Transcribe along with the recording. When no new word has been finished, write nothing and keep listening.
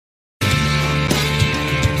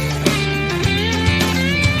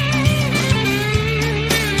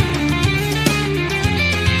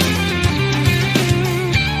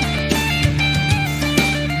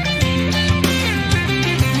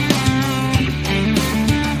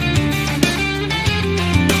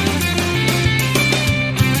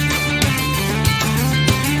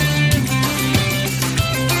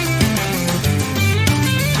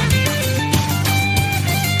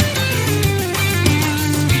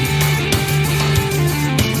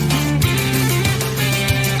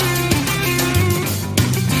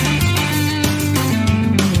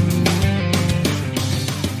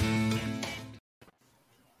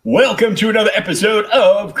Welcome to another episode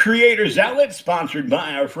of Creators Outlet, sponsored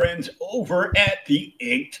by our friends over at the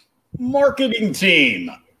Inked Marketing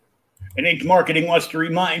Team. And Inked Marketing wants to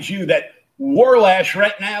remind you that Warlash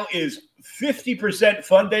right now is 50%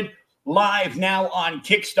 funded, live now on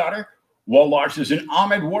Kickstarter. Warlash is an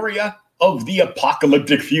armored warrior of the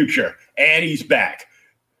apocalyptic future, and he's back.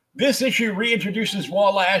 This issue reintroduces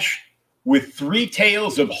Warlash with 3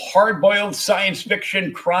 tales of hard-boiled science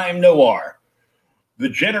fiction crime noir. The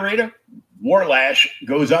generator, Warlash,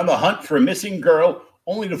 goes on the hunt for a missing girl,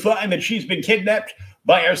 only to find that she's been kidnapped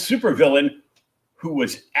by our supervillain who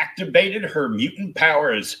has activated her mutant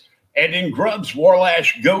powers. And in Grubs,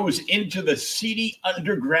 Warlash goes into the seedy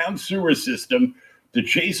underground sewer system to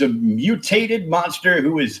chase a mutated monster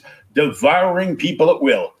who is devouring people at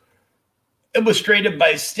will. Illustrated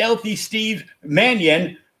by Stealthy Steve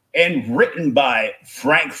Mannion and written by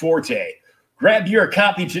Frank Forte. Grab your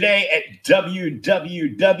copy today at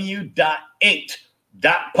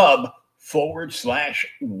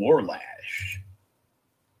www.inked.pub/Warlash.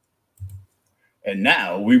 And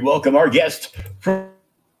now we welcome our guest from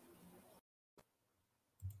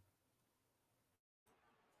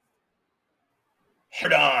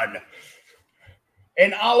Hardon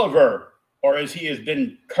and Oliver, or as he has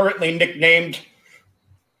been currently nicknamed,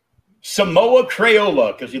 Samoa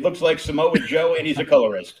Crayola, because he looks like Samoa Joe and he's a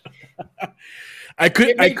colorist. I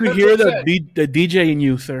could hear the DJ in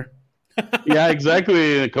you, sir. Yeah,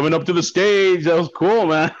 exactly. Coming up to the stage. That was cool,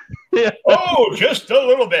 man. Yeah. Oh, just a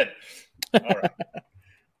little bit. All right.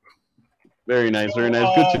 Very nice. Very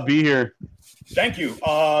nice. Good to be here. Thank you.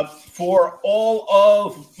 For all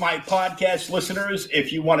of my podcast listeners,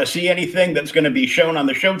 if you want to see anything that's going to be shown on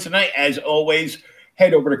the show tonight, as always,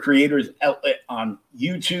 head over to Creators Outlet on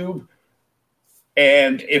YouTube.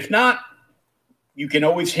 And if not, you can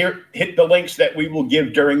always hit the links that we will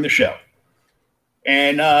give during the show.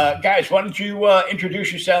 And guys, why don't you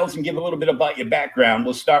introduce yourselves and give a little bit about your background.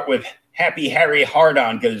 We'll start with Happy Harry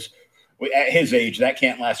Hardon, because at his age, that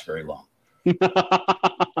can't last very long. Man,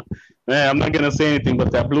 I'm not going to say anything,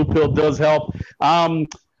 but that blue pill does help.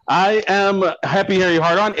 I am Happy Harry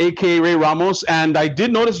Hardon, a.k.a. Ray Ramos, and I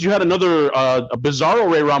did notice you had another a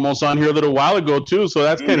Bizarro Ray Ramos on here a little while ago, too, so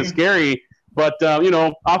that's kind of scary. But,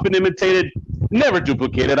 often imitated, never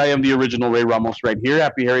duplicated. I am the original Ray Ramos right here,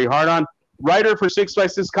 Happy Harry Hardon, writer for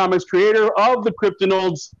 656Comics, creator of the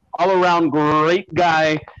Cryptidnals, all-around great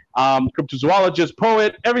guy, cryptozoologist,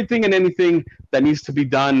 poet, everything and anything that needs to be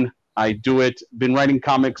done, I do it. Been writing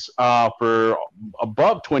comics for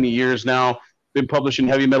above 20 years now. Been publishing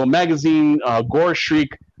Heavy Metal Magazine, Gore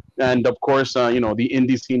Shriek, and, of course, the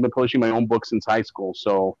indie scene. Been publishing my own books since high school.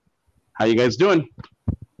 So how you guys doing?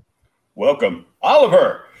 Welcome.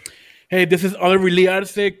 Oliver. Hey, this is Oliver Lee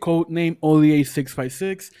Arce, codename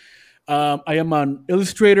Olie656. I am an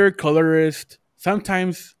illustrator, colorist,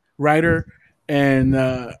 sometimes writer, and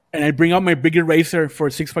I bring out my big eraser for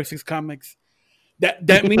 656 Comics.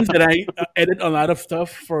 That means that I edit a lot of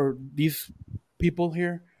stuff for these people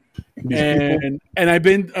here. And I've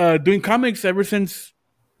been doing comics ever since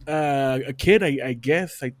a kid, I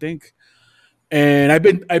guess, I think. And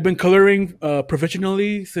I've been coloring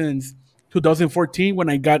professionally since 2014 when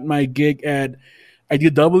I got my gig at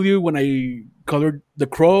IDW, when I colored The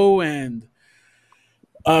Crow and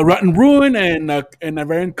Rotten Ruin and a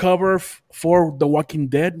variant cover for The Walking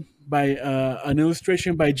Dead by an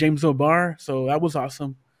illustration by James O'Barr. So that was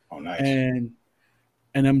awesome. Oh, nice. And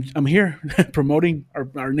I'm here promoting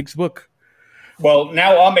our next book. Well,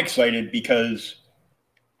 now I'm excited because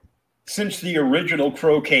since the original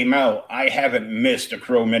Crow came out, I haven't missed a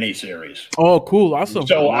Crow miniseries. Oh, cool. Awesome.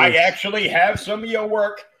 So nice. I actually have some of your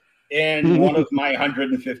work in one of my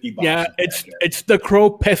 150 boxes. Yeah, it's the Crow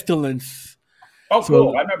Pestilence. Oh, so,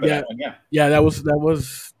 cool. I remember that one, yeah. Yeah, that was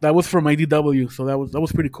from IDW, so that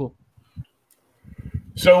was pretty cool.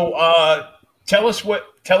 So tell us what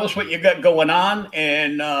you got going on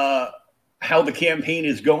and how the campaign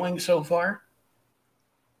is going so far.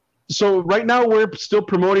 So right now we're still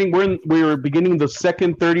promoting. We're beginning the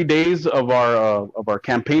second 30 days of our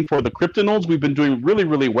campaign for the Cryptidnals. We've been doing really,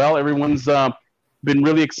 really well. Everyone's been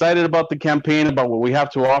really excited about the campaign, about what we have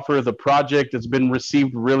to offer. The project has been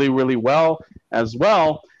received really, really well as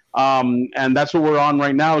well. And that's what we're on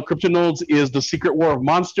right now. The Cryptidnals is the Secret War of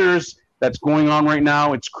Monsters that's going on right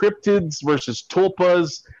now. It's cryptids versus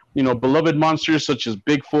tulpas, beloved monsters such as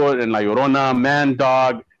Bigfoot and La Llorona, Man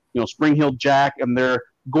Dog, Spring Heel Jack, and they're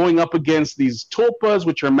going up against these tulpas,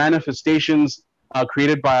 which are manifestations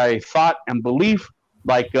created by thought and belief,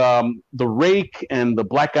 like the Rake and the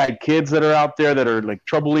Black-Eyed Kids that are out there that are like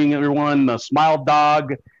troubling everyone, the Smile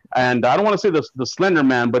Dog, And I don't want to say the Slender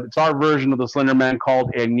Man, but it's our version of the Slender Man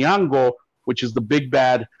called El Ñango, which is the big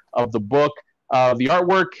bad of the book. The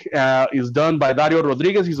artwork is done by Dario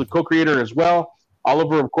Rodriguez. He's a co-creator as well.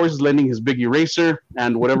 Oliver, of course, is lending his big eraser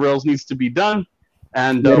and whatever else needs to be done.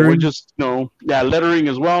 And we're just, lettering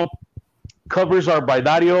as well. Covers are by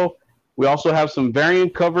Dario. We also have some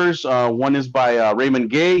variant covers. One is by Raymond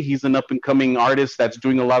Gay. He's an up-and-coming artist that's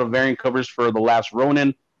doing a lot of variant covers for The Last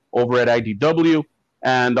Ronin over at IDW.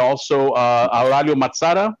 And also Aurelio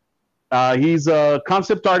Mazzara. He's a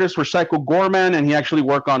concept artist for Psycho Gorman, and he actually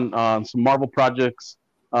worked on some Marvel projects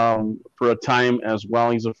for a time as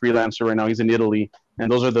well. He's a freelancer right now. He's in Italy.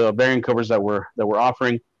 And those are the variant covers that we're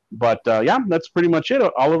offering. But, that's pretty much it.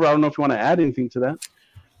 Oliver, I don't know if you want to add anything to that.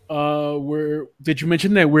 Did you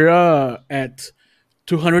mention that we're at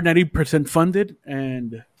 290% funded,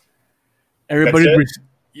 and everybody?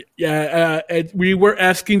 We were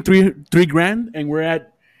asking three grand, and we're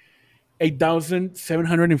at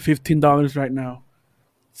 $8,715 right now.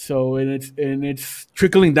 So it's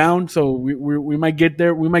trickling down. So we might get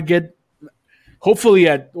there. We might get hopefully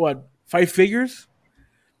at what, 5 figures.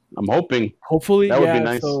 I'm hoping. Hopefully, that would be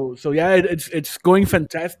nice. So it's going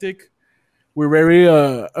fantastic. We're very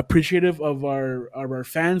appreciative of our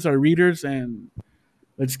fans, our readers, and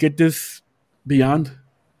let's get this beyond.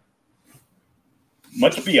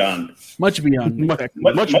 Much beyond. Much beyond.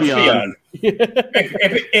 Much beyond.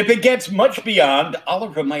 If it gets much beyond,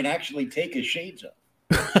 Oliver might actually take his shades off.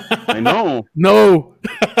 I know. No.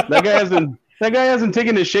 That guy hasn't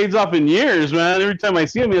taken his shades off in years, man. Every time I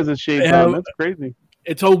see him, he has his shades on. That's crazy.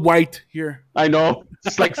 It's all white here. I know.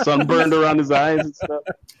 It's like sunburned around his eyes and stuff.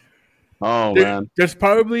 Oh, man. There's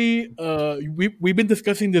probably we've been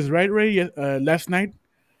discussing this, right, Ray? Last night,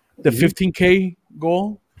 the 15K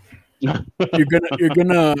goal. You're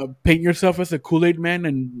gonna paint yourself as a Kool-Aid man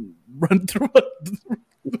and run through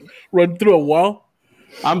a wall.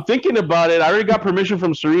 I'm thinking about it. I already got permission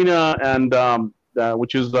from Serena, and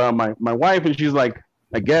which is my wife, and she's like,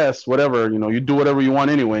 I guess whatever, you do whatever you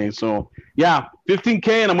want anyway. So yeah, 15K,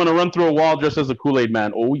 and I'm gonna run through a wall just as a Kool-Aid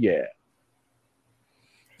man. Oh yeah.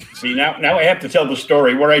 See, now I have to tell the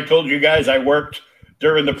story where I told you guys I worked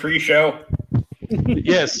during the pre-show.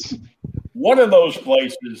 Yes. One of those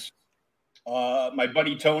places, my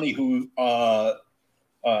buddy Tony, who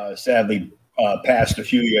sadly passed a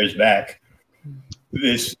few years back,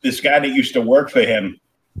 this guy that used to work for him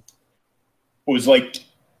was like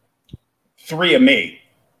 3 of me.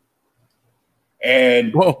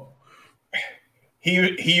 And whoa,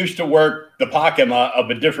 he used to work the parking lot of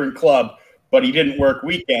a different club, but he didn't work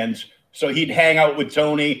weekends. So he'd hang out with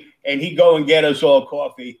Tony, and he'd go and get us all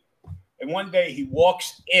coffee. And one day he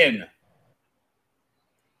walks in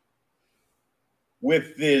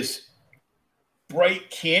with this bright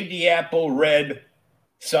candy apple red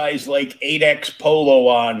size like 8X polo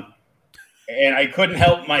on. And I couldn't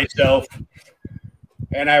help myself.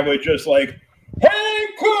 And I was just like, hey,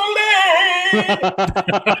 Kool-Aid!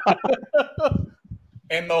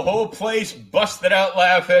 And the whole place busted out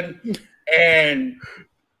laughing. And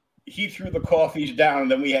he threw the coffees down,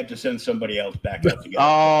 and then we had to send somebody else back out together.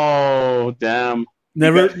 Oh, damn.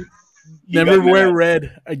 Never wear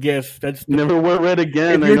red, I guess. Never wear red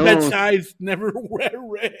again. If you're that size, never wear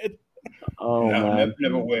red. Oh, no, man.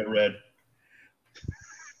 Never wear red.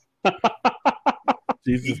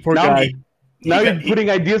 Jesus, poor guy. Now you're putting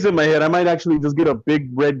ideas in my head. I might actually just get a big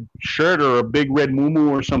red shirt or a big red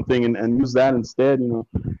muumuu or something and use that instead,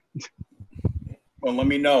 Well, let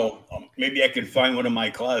me know. Maybe I can find one in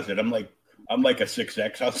my closet. I'm like a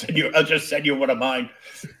 6X. I'll just send you one of mine.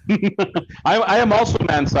 I am also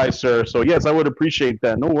man size, sir. So yes, I would appreciate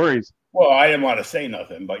that. No worries. Well, I didn't want to say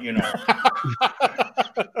nothing, but You're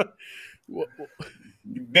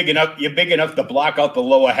big enough to block out the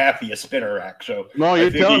lower half of your spinner rack. So no,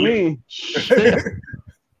 you're telling me.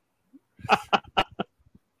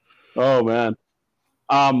 Oh man.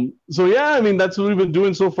 So yeah, I mean that's what we've been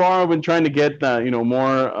doing so far. I've been trying to get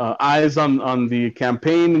more eyes on the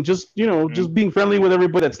campaign, and just just being friendly with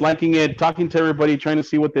everybody that's liking it, talking to everybody, trying to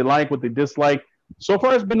see what they like, what they dislike. So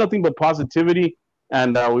far, it's been nothing but positivity,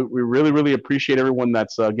 and we really, really appreciate everyone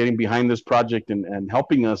that's getting behind this project and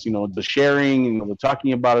helping us. The sharing, the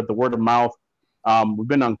talking about it, the word of mouth. We've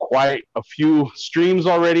been on quite a few streams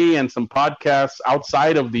already, and some podcasts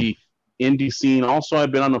outside of the indie scene. Also,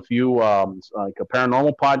 I've been on a few like a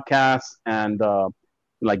paranormal podcast and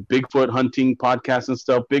like Bigfoot hunting podcasts and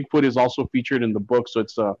stuff. Bigfoot is also featured in the book, so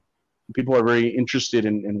it's people are very interested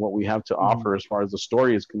in what we have to offer as far as the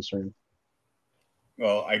story is concerned.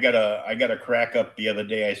 Well, I got a crack up the other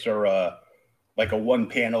day. I saw like a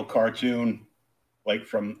 1-panel cartoon, like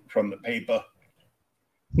from the paper,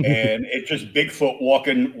 and it's just Bigfoot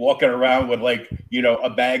walking around with like, you know, a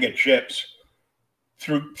bag of chips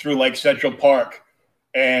through like Central Park,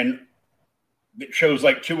 and it shows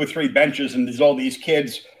like 2 or 3 benches, and there's all these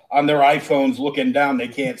kids on their iPhones looking down. They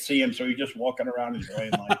can't see him, so he's just walking around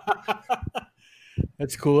enjoying life.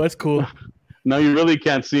 That's cool. That's cool. No, you really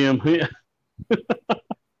can't see him.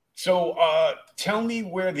 So tell me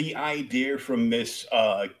where the idea from this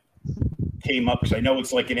came up, because I know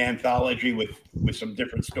it's like an anthology with some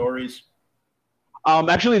different stories.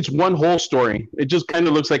 Actually, it's one whole story. It just kind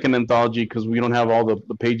of looks like an anthology because we don't have all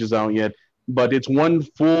the pages out yet. But it's one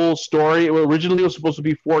full story. Originally, it was supposed to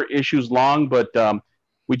be 4 issues long, but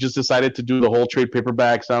we just decided to do the whole trade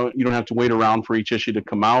paperback, so you don't have to wait around for each issue to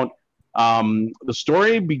come out. The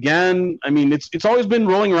story began, I mean, it's always been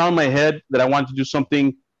rolling around my head that I wanted to do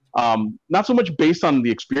something not so much based on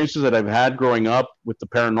the experiences that I've had growing up with the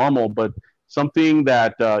paranormal, but something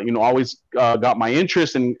that always got my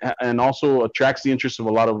interest and also attracts the interest of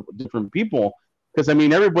a lot of different people. Because I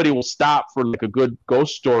mean, everybody will stop for like a good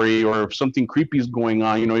ghost story, or if something creepy is going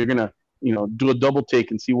on, you're gonna do a double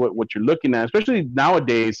take and see what you're looking at. Especially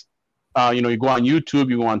nowadays, you go on YouTube,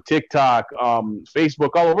 you go on TikTok, Facebook,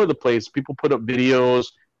 all over the place. People put up videos,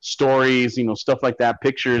 stories, stuff like that,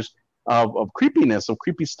 pictures of creepiness, of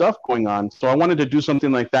creepy stuff going on. So I wanted to do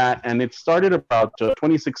something like that, and it started about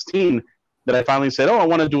 2016 that I finally said, I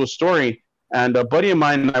want to do a story. And a buddy of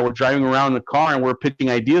mine and I were driving around in the car, and we're pitching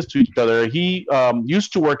ideas to each other. He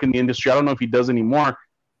used to work in the industry. I don't know if he does anymore,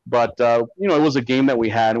 but it was a game that we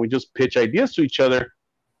had, and we just pitch ideas to each other.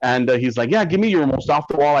 And he's like, yeah, give me your most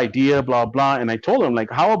off-the-wall idea, blah, blah. And I told him, like,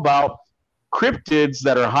 how about cryptids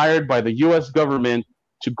that are hired by the U.S. government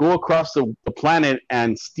to go across the planet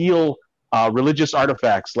and steal religious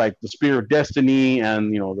artifacts like the Spear of Destiny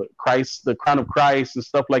and, the Crown of Christ and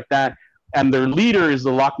stuff like that. And their leader is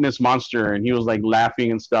the Loch Ness Monster. And he was like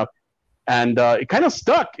laughing and stuff. And it kind of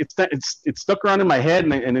stuck. It stuck around in my head,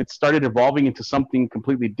 and it started evolving into something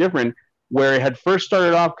completely different, where it had first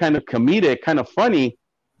started off kind of comedic, kind of funny.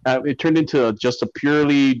 It turned into just a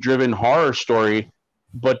purely driven horror story,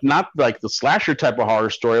 but not like the slasher type of horror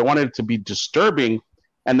story. I wanted it to be disturbing.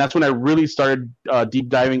 And that's when I really started deep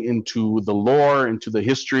diving into the lore, into the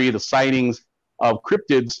history, the sightings of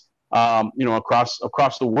cryptids,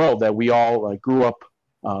 across the world that we all grew up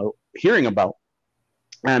hearing about.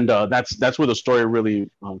 And that's where the story really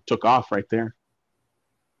took off right there.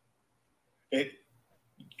 It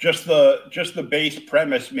just the base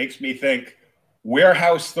premise makes me think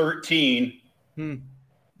Warehouse 13,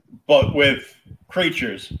 but with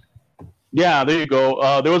creatures. Yeah, there you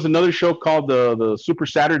go. There was another show called the Super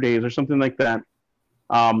Saturdays or something like that.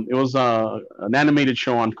 It was an animated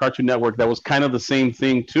show on Cartoon Network that was kind of the same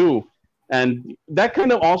thing too. And that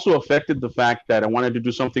kind of also affected the fact that I wanted to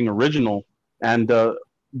do something original. And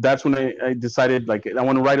that's when I decided, like, I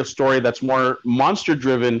want to write a story that's more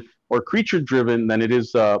monster-driven or creature-driven than it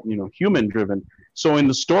is, human-driven. So in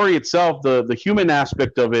the story itself, the human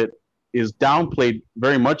aspect of it is downplayed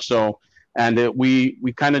very much so. And we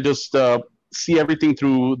kind of just see everything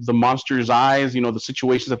through the monster's eyes, the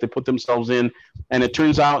situations that they put themselves in. And it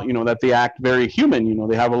turns out, that they act very human.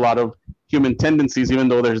 They have a lot of human tendencies, even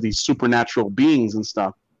though there's these supernatural beings and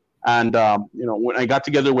stuff. And, when I got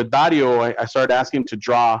together with Dario, I started asking him to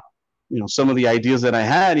draw, some of the ideas that I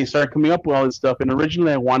had. He started coming up with all this stuff. And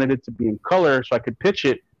originally I wanted it to be in color so I could pitch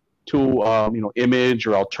it to, Image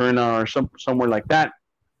or Alterna or somewhere like that.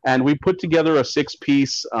 And we put together a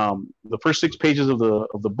 6-piece, the first 6 pages of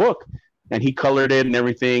the book, and he colored it and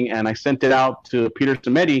everything. And I sent it out to Peter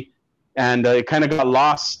Samedi, and it kind of got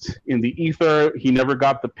lost in the ether. He never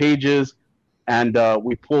got the pages, and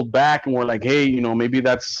we pulled back and we're like, hey, maybe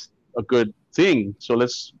that's a good thing. So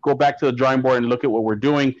let's go back to the drawing board and look at what we're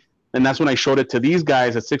doing. And that's when I showed it to these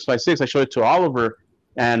guys at 656. I showed it to Oliver,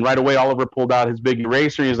 and right away Oliver pulled out his big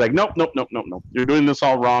eraser. He's like, nope, you're doing this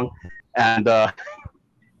all wrong. And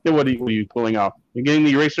what are you pulling off? You're getting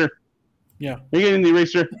the eraser? Yeah. You're getting the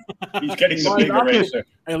eraser? He's getting the big eraser.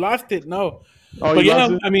 I lost it. No. Oh, but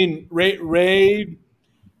lost it? I mean, Ray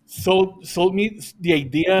sold me the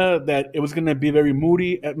idea that it was going to be very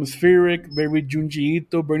moody, atmospheric, very Junji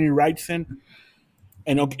Ito, Bernie Wrightson.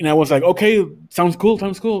 And I was like, okay, sounds cool.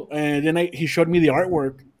 And then he showed me the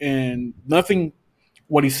artwork, and nothing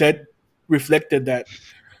what he said reflected that.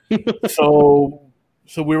 So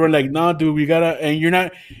we were like, no, dude, we gotta, and you're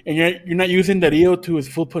not using Dario to his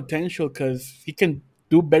full potential, because he can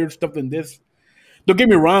do better stuff than this. Don't get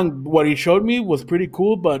me wrong, what he showed me was pretty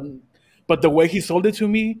cool, but the way he sold it to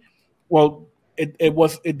me, well, it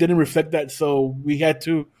didn't reflect that. So we had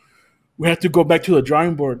to go back to the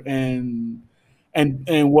drawing board, and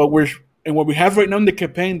what and what we have right now in the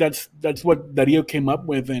campaign, that's what Dario came up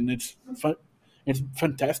with, and it's fun. It's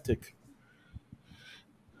fantastic.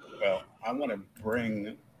 Well, I want to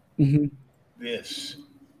bring Mm-hmm. this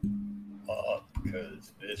up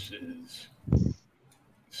because this is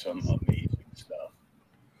some amazing stuff.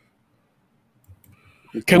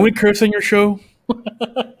 Can we curse on your show?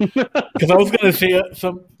 Because I was gonna say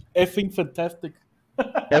some effing fantastic.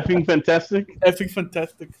 Effing fantastic. Effing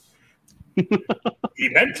fantastic. He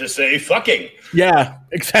meant to say fucking. Yeah,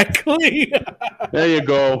 exactly. There you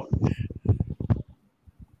go.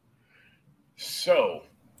 So,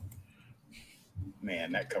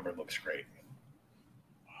 man, that cover looks great.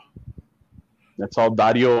 That's all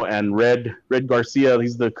Dario and Red Garcia.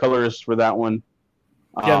 He's the colorist for that one.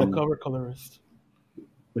 Yeah, the cover colorist.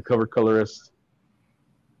 The cover colorist.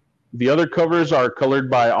 The other covers are colored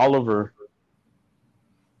by Oliver.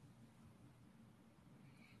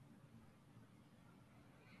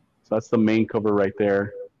 So that's the main cover right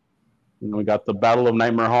there. And we got the Battle of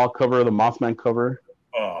Nightmare Hall cover, the Mothman cover.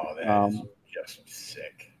 Oh, that is just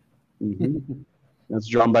sick. Mm-hmm. That's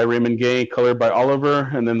drawn by Raymond Gay, colored by Oliver,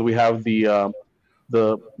 and then we have the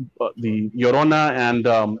Llorona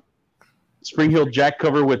and Spring Hill Jack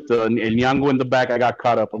cover with the Nyango in the back. I got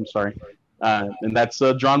caught up. I'm sorry. And that's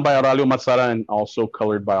drawn by Aurelio Mazzara and also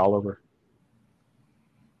colored by Oliver.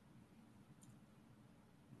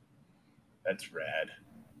 That's rad.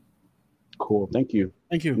 Cool. Thank you.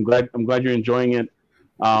 Thank you. I'm glad you're enjoying it.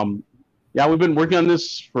 Yeah, we've been working on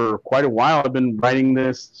this for quite a while. I've been writing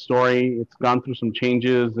this story. It's gone through some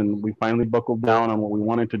changes, and we finally buckled down on what we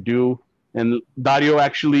wanted to do. And Dario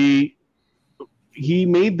actually, he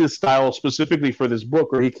made this style specifically for this book,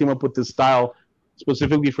 or he came up with this style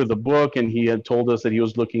specifically for the book, and he had told us that he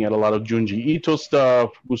was looking at a lot of Junji Ito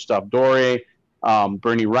stuff, Gustave Dore,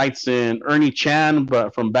 Bernie Wrightson, Ernie Chan,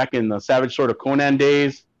 but from back in the Savage Sword of Conan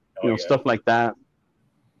days, stuff like that.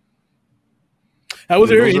 That was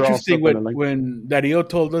very interesting when Dario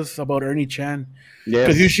told us about Ernie Chan. Yes.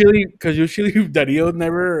 Because usually Dario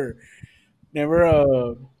never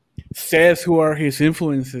says who are his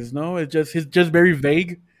influences. No, it's just very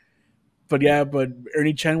vague. But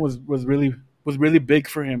Ernie Chan was really big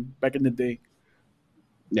for him back in the day.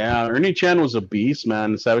 Yeah, Ernie Chan was a beast,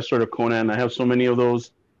 man. The Savage Sword of Conan. I have so many of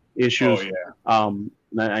those issues. Oh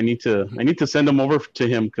yeah. I need to send them over to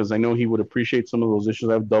him because I know he would appreciate some of those issues.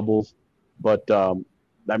 I have doubles. But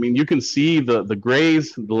I mean, you can see the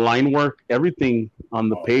grays, the line work, everything on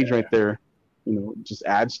the page right there. Just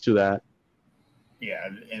adds to that. Yeah,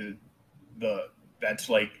 and that's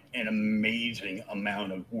like an amazing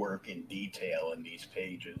amount of work and detail in these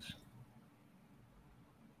pages.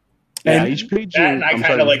 Yeah, each page. And I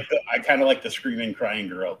kind of like the screaming, crying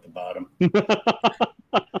girl at the bottom.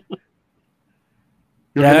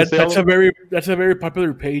 Yeah, that's a very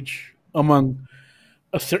popular page among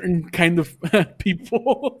a certain kind of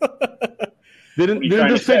people. Didn't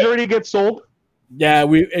this page already get sold? Yeah,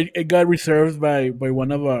 it got reserved by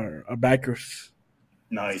one of our backers.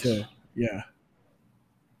 Nice. So, yeah.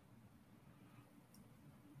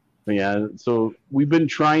 Yeah, so we've been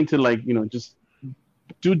trying to just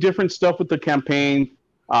do different stuff with the campaign.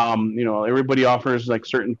 Everybody offers like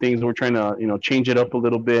certain things. We're trying to change it up a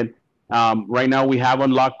little bit. Right now we have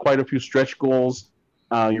unlocked quite a few stretch goals.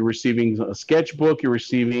 You're receiving a sketchbook. You're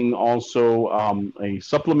receiving also a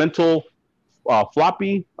supplemental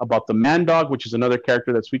floppy about the Man Dog, which is another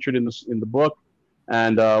character that's featured in the book.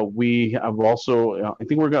 And we have also, I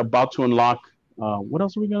think we're about to unlock. What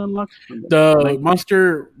else are we going to unlock? The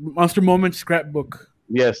Monster Moment scrapbook.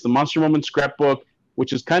 Yes, the Monster Moment scrapbook,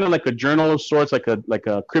 which is kind of like a journal of sorts, like a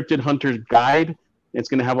cryptid hunter's guide. It's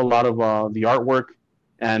going to have a lot of the artwork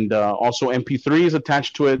and also MP3s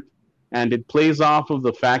attached to it. And it plays off of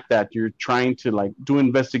the fact that you're trying to do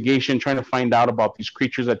investigation, trying to find out about these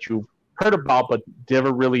creatures that you've heard about but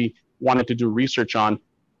never really wanted to do research on,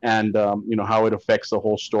 and how it affects the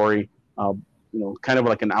whole story. Kind of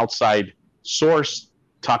like an outside source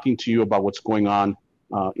talking to you about what's going on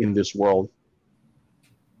in this world.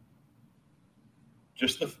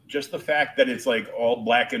 Just the fact that it's like all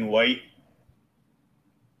black and white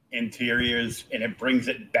interiors, and it brings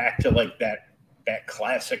it back to like that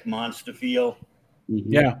classic monster feel.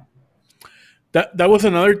 Mm-hmm. Yeah, that was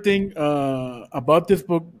another thing about this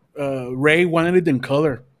book. Ray wanted it in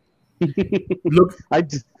color. Look, I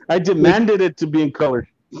demanded it to be in color.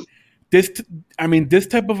 This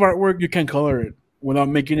type of artwork you can color it without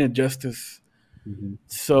making it justice. Mm-hmm.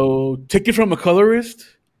 So take it from a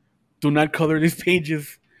colorist. Do not color these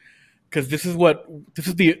pages, because this is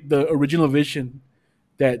the original vision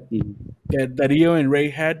that Dario and Ray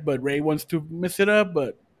had, but Ray wants to mess it up.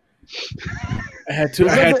 But I had to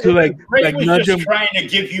Ray was nudge just him. trying to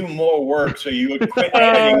give you more work so you would quit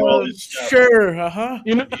editing all this stuff. Sure,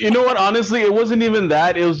 You know what? Honestly, it wasn't even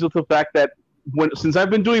that. It was just the fact that since I've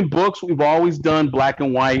been doing books, we've always done black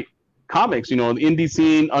and white comics. You know, the indie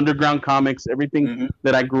scene, underground comics, everything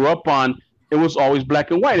that I grew up on, it was always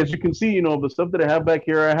black and white. As you can see, you know, the stuff that I have back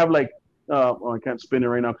here, I have like, I can't spin it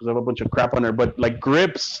right now because I have a bunch of crap on there, but like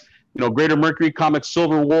Grips, you know, Greater Mercury Comics,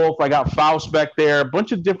 Silver Wolf. I got Faust back there, a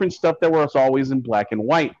bunch of different stuff that was always in black and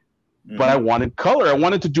white. But I wanted color. I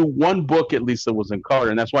wanted to do one book at least that was in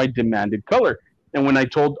color, and that's why I demanded color. And when I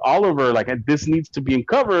told Oliver, like, this needs to be in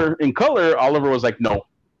color, Oliver was like, no,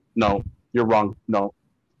 you're wrong, no.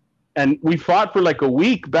 And we fought for like a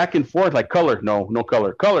week back and forth, like color, no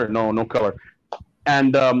color, no color.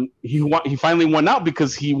 And he finally won out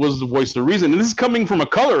because he was the voice of reason. And this is coming from a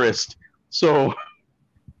colorist, so.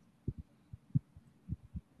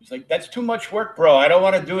 He's like, that's too much work, bro. I don't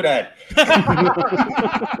want to do that.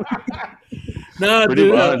 No,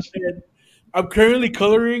 dude. I'm currently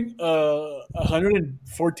coloring a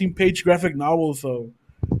 114-page graphic novel, so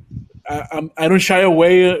I don't shy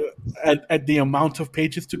away at the amount of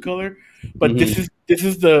pages to color. But this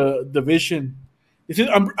is the vision.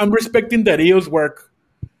 I'm respecting Dario's work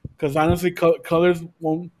because honestly, colors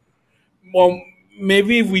won't. Well,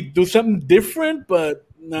 maybe if we do something different, but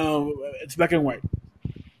no, it's black and white.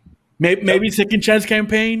 Maybe Second Chance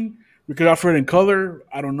campaign, we could offer it in color.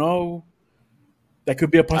 I don't know. That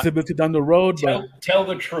could be a possibility down the road. Tell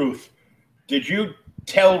the truth. Did you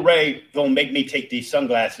tell Ray they'll make me take these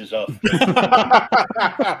sunglasses off?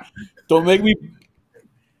 Don't make me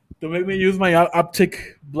use my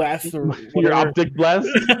optic blast or whatever. Your optic blast.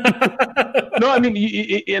 No, I mean,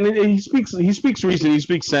 he speaks reason. He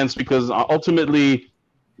speaks sense because ultimately,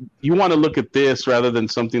 you want to look at this rather than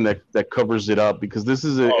something that covers it up because this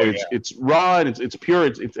is it's raw and it's pure.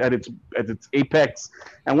 It's at its apex,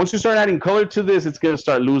 and once you start adding color to this, it's going to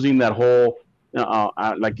start losing that whole,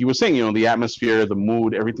 like you were saying, you know, the atmosphere, the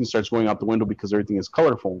mood, everything starts going out the window because everything is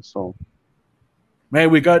colorful. So, man,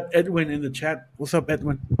 we got Edwin in the chat. What's up,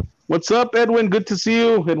 Edwin? What's up, Edwin? Good to see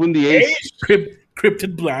you, Edwin the Ace.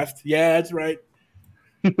 Cryptid Blast. Yeah, that's right.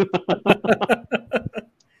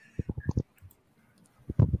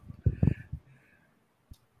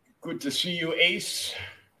 Good to see you, Ace.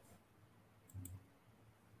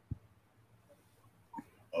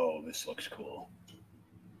 Oh, this looks cool.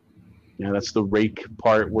 Yeah, that's the rake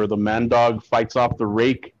part where the man dog fights off the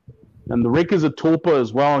rake. And the rake is a tulpa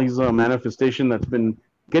as well. He's a manifestation that's been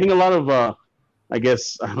getting a lot of, I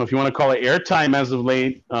guess, I don't know if you want to call it airtime as of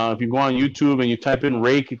late. If you go on YouTube and you type in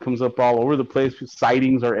rake, it comes up all over the place.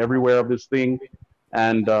 Sightings are everywhere of this thing.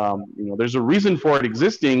 And, you know, there's a reason for it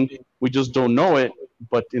existing. We just don't know it.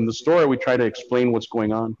 But in the story, we try to explain what's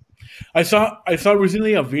going on. I saw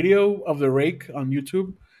recently a video of the rake on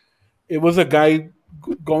YouTube. It was a guy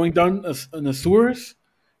going down in the sewers,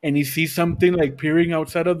 and he sees something like peering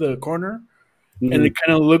outside of the corner, and it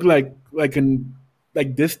kind of looked like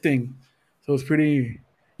this thing. So it's pretty.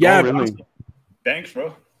 Yeah, really? Awesome. Thanks,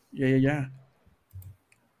 bro. Yeah.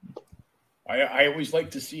 I always like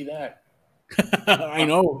to see that. I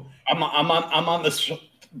know. I'm on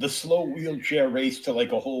the slow wheelchair race to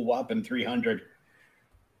like a whole whopping 300.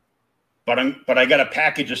 But I got a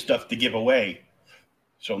package of stuff to give away.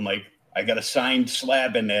 So I'm like, I got a signed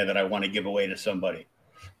slab in there that I want to give away to somebody.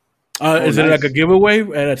 Is it like a giveaway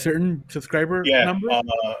at a certain subscriber number?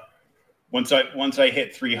 Once I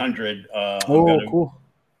hit 300, cool.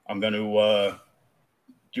 I'm going to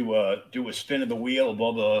do a spin of the wheel of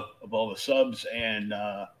all the subs and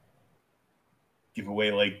give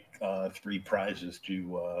away like 3 prizes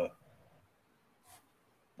to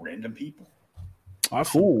random people.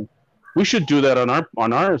 Awesome. Cool. We should do that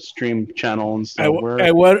on our stream channel and stuff.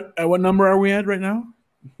 At what number are we at right now?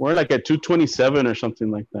 We're like at 227 or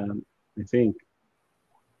something like that, I think.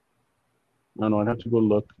 I don't know. I'd have to go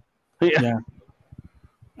look. Yeah.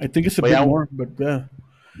 I think it's a bit more, but yeah.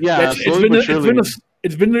 Yeah,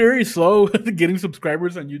 it's been very slow getting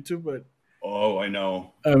subscribers on YouTube, but oh, I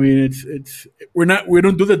know. I mean, we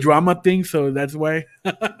don't do the drama thing, so that's why.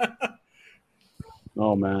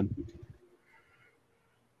 Oh man.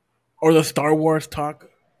 Or the Star Wars talk.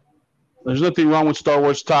 There's nothing wrong with Star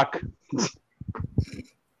Wars talk.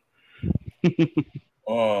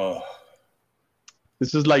 Oh.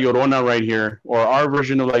 This is La Llorona right here, or our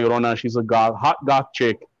version of La Llorona. She's a hot goth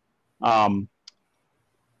chick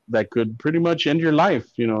that could pretty much end your life,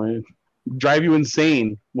 you know, drive you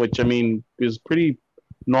insane, which, I mean, is pretty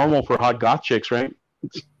normal for hot goth chicks, right?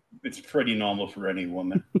 It's pretty normal for any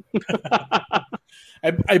woman.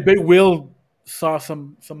 I bet Will saw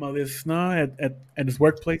some of this at his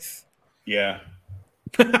workplace. Yeah.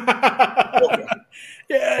 Yeah,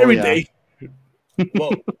 every yeah. day.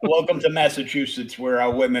 Well, welcome to Massachusetts, where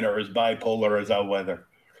our women are as bipolar as our weather.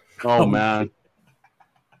 Oh man.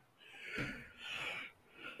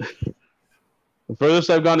 The furthest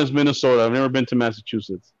I've gone is Minnesota. I've never been to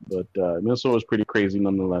Massachusetts, but Minnesota is pretty crazy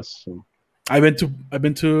nonetheless. So. I've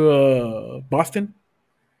been to Boston.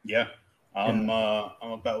 Yeah, I'm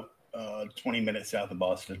about 20 minutes south of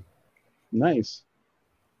Boston. Nice.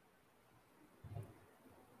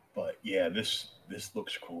 But yeah, this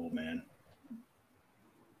looks cool, man.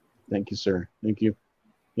 Thank you, sir. Thank you.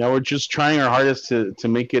 Yeah, we're just trying our hardest to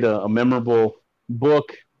make it a memorable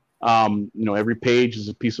book. Every page is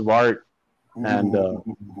a piece of art, and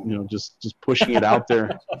just pushing it out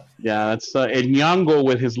there. Yeah, that's Ed Nyong'o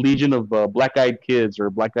with his legion of black-eyed kids or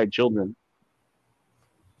black-eyed children.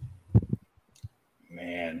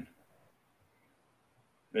 Man,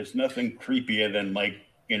 there's nothing creepier than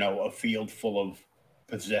a field full of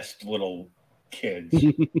possessed little kids.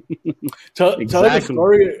 Tell the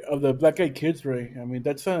story of the black-eyed kids, Ray. I mean,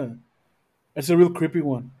 that's a real creepy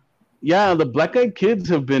one. Yeah, the black-eyed kids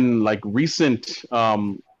have been recent,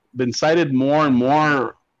 been cited more and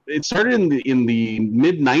more. It started in the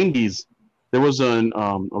mid '90s. There was a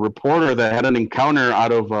reporter that had an encounter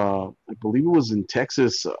out of I believe it was in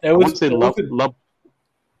Texas. I want to say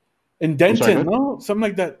in Denton, no, something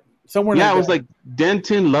like that. Somewhere. Yeah, like it was like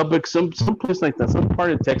Denton, Lubbock, some place like that, some part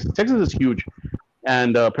of Texas. Texas is huge,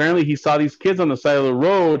 and apparently he saw these kids on the side of the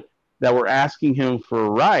road that were asking him for a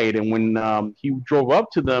ride. And when he drove up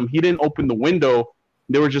to them, he didn't open the window.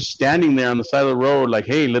 They were just standing there on the side of the road, like,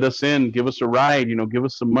 "Hey, let us in, give us a ride, give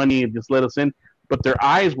us some money, just let us in." But their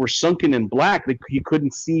eyes were sunken in black. He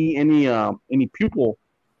couldn't see any pupil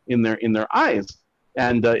in their eyes.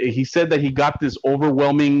 And he said that he got this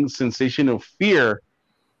overwhelming sensation of fear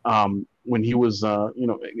when he was,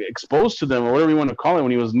 exposed to them, or whatever you want to call it,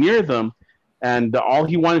 when he was near them. And all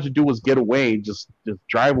he wanted to do was get away, just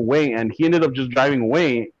drive away. And he ended up just driving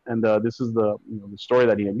away. And this is the story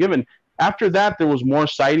that he had given. After that, there was more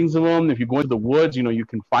sightings of them. If you go into the woods, you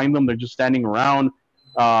can find them. They're just standing around.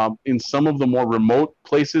 In some of the more remote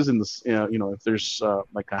places, if there's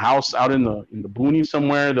like a house out in the boonies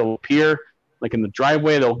somewhere, they'll appear. Like in the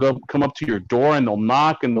driveway, they'll come up to your door and they'll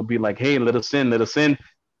knock and they'll be like, "Hey, let us in, let us in."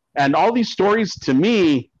 And all these stories to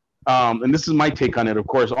me, and this is my take on it, of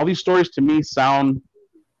course, all these stories to me sound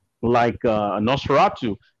like a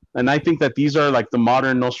Nosferatu. And I think that these are like the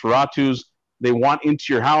modern Nosferatus. They want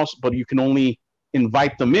into your house, but you can only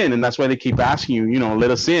invite them in. And that's why they keep asking you,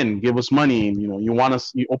 let us in, give us money. You want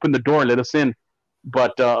us, you open the door, let us in.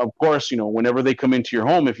 But of course, whenever they come into your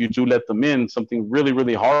home, if you do let them in, something really,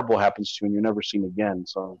 really horrible happens to you and you're never seen again.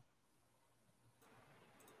 So.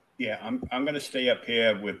 Yeah, I'm going to stay up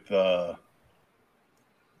here with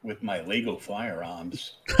my legal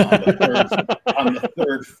firearms on the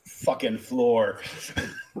third fucking floor.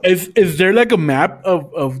 Is there like a map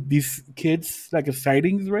of these kids, like a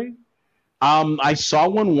sightings, right? I saw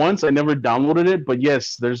one once. I never downloaded it, but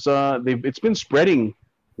yes, there's it's been spreading.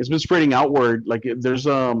 It's been spreading outward. Like there's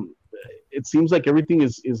it seems like everything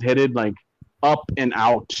is headed like up and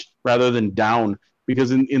out rather than down.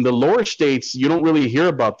 Because in the lower states you don't really hear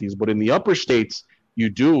about these, but in the upper states you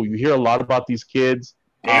do. You hear a lot about these kids.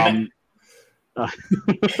 Damn it.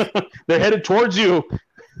 They're headed towards you.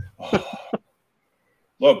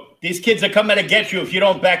 Look, these kids are coming to get you if you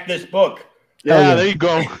don't back this book. Yeah, there you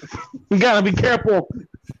go. You gotta be careful.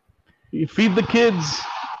 You feed the kids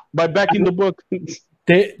by backing the book.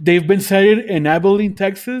 They've been sighted in Abilene,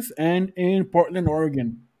 Texas, and in Portland,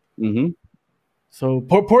 Oregon. Mm-hmm. So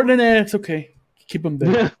Portland, it's okay. Keep them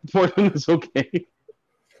there. Portland is okay.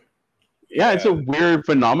 Yeah, it's a weird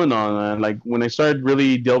phenomenon. Like when I started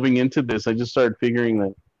really delving into this, I just started figuring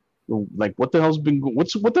that, like, what the hell's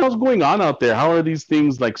going on out there? How are these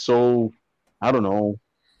things like so, I don't know,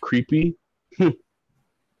 creepy? Yeah,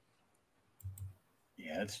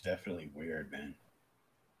 it's definitely weird, man.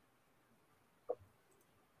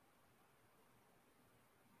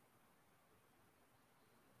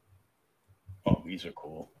 Oh, these are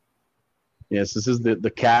cool. Yes, this is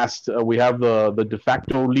the cast. We have the de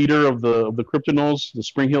facto leader of the Cryptidnals, the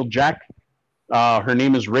Spring Hill Jack. Her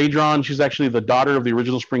name is Raydron. She's actually the daughter of the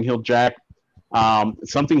original Spring Hill Jack.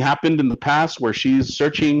 Something happened in the past where she's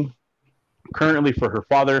searching currently for her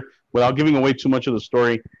father without giving away too much of the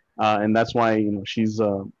story, and that's why she's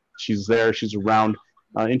there, she's around.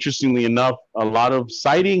 Interestingly enough, a lot of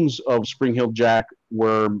sightings of Spring Hill Jack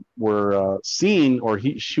were seen, or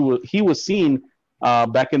he was seen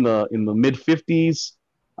back in the mid 50s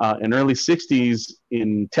and early 60s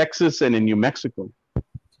in Texas and in New Mexico.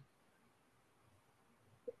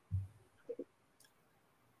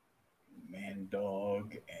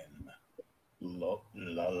 La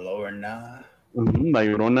Lorna. La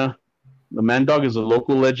Llorona. The Man Dog is a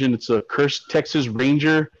local legend. It's a cursed Texas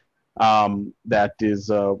Ranger. That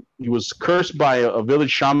is, he was cursed by a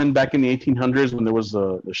village shaman back in the 1800s when there was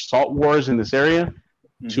the salt wars in this area,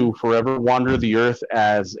 to forever wander the earth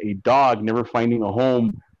as a dog, never finding a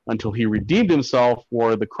home until he redeemed himself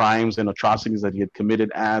for the crimes and atrocities that he had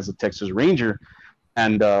committed as a Texas Ranger.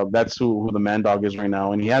 And that's who the Man Dog is right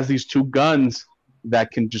now. And he has these two guns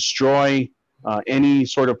that can destroy any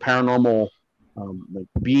sort of paranormal like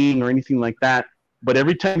being or anything like that. But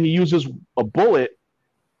every time he uses a bullet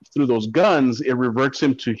through those guns, it reverts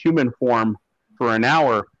him to human form for an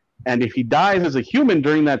hour. And if he dies as a human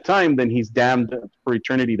during that time, then he's damned for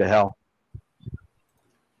eternity to hell.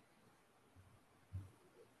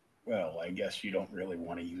 Well, I guess you don't really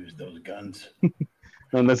want to use those guns.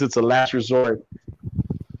 Unless it's a last resort.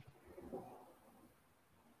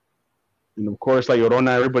 And of course, La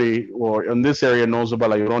Llorona, everybody in this area knows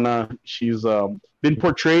about La Llorona. She's been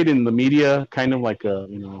portrayed in the media kind of like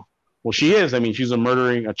well, she is. I mean, she's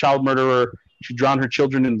a child murderer. She drowned her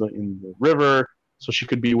children in the river so she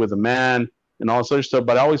could be with a man and all this other stuff.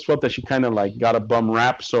 But I always felt that she kind of like got a bum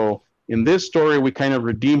rap. So in this story, we kind of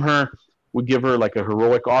redeem her. We give her like a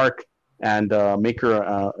heroic arc and make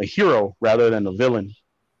her a hero rather than a villain.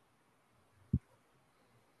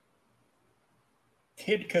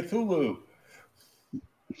 Kid Cthulhu.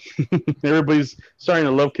 Everybody's starting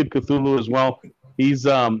to love Kid Cthulhu as well. He's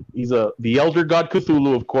the elder god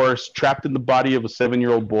Cthulhu, of course, trapped in the body of a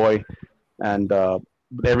 7-year-old boy, and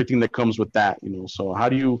everything that comes with that. So how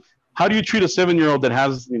do you treat a 7-year-old that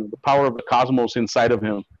has the power of the cosmos inside of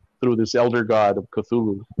him through this elder god of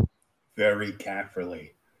Cthulhu? Very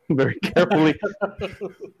carefully. Very carefully.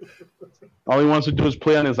 All he wants to do is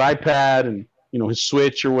play on his iPad and his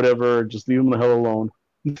Switch or whatever. Just leave him the hell alone.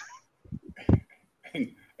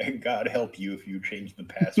 And God help you if you change the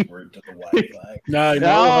password to the Wi-Fi.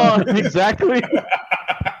 No, exactly.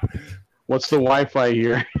 What's the Wi-Fi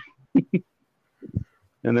here?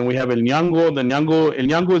 And then we have El Ñango. El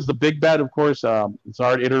Ñango is the big bad, of course. It's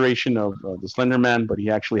our iteration of the Slender Man, but he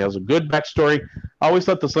actually has a good backstory. I always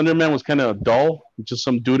thought the Slender Man was kind of dull, just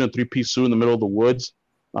some dude in a 3-piece suit in the middle of the woods,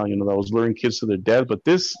 that was luring kids to their death. But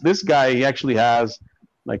this guy, he actually has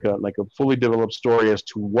like a fully developed story as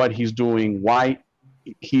to what he's doing, why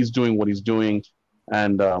he's doing what he's doing,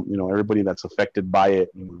 and everybody that's affected by it.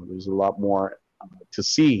 There's a lot more to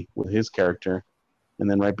see with his character. And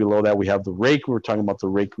then right below that, we have the Rake. We were talking about the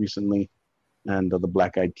Rake recently, and the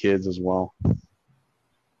Black Eyed Kids as well.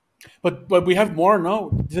 But we have more, no?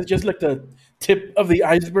 This is just like the tip of the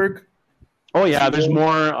iceberg. Oh, yeah, there's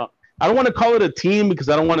more. I don't want to call it a team because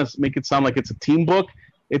I don't want to make it sound like it's a team book.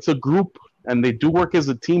 It's a group, and they do work as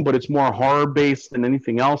a team, but it's more horror-based than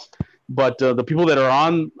anything else. But the people that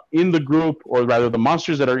are in the group, or rather the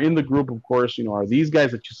monsters that are in the group, of course, are these guys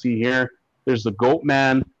that you see here. There's the Goat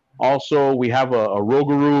Man. Also, we have a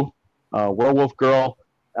Rougarou, werewolf girl.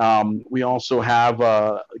 We also have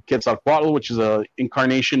Quetzalcoatl, which is an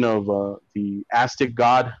incarnation of the Aztec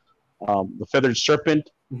god, the feathered serpent.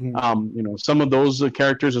 Mm-hmm. Some of those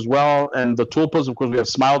characters as well. And the Tulpas, of course, we have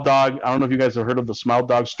Smile Dog. I don't know if you guys have heard of the Smile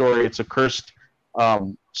Dog story. It's a cursed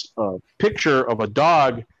picture of a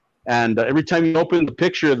dog. And every time you open the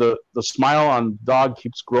picture, the smile on the dog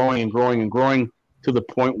keeps growing and growing and growing to the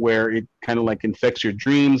point where it kind of like infects your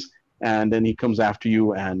dreams, and then he comes after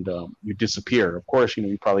you and you disappear. Of course,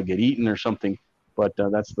 you probably get eaten or something, but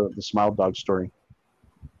that's the Smile Dog story.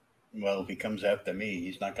 Well, if he comes after me,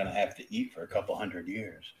 he's not going to have to eat for a couple 100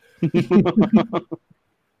 years.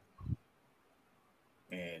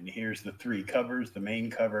 And here's the 3 covers, the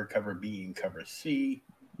main cover, cover B, and cover C.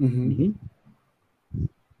 Mm-hmm.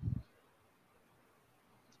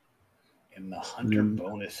 And the Hunter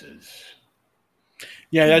bonuses.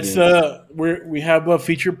 Yeah, that's we have a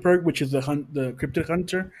feature perk, which is the Cryptid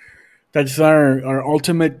Hunter. That's our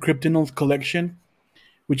ultimate Cryptidnals collection,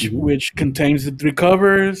 which contains the 3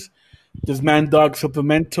 covers. This Man Dog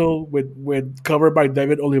supplemental with cover by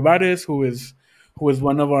David Olivares, who is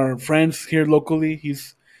one of our friends here locally.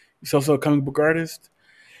 He's also a comic book artist.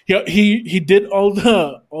 He did all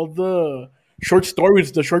the short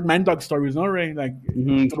stories, the short Man Dog stories, no, right? Like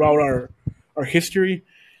throughout our history.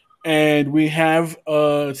 And we have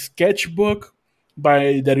a sketchbook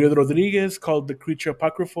by Dario Rodriguez called The Creature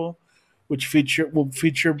Apocryphal, which will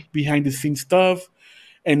feature behind the scenes stuff.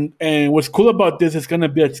 And what's cool about this is gonna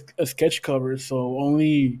be a sketch cover, so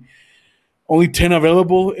only 10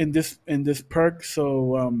 available in this perk.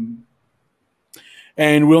 So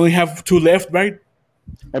and we only have 2 left, right?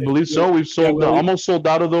 I believe so. We've almost sold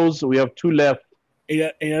out of those. So we have 2 left.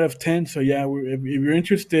 8 out of 10. So yeah, if you're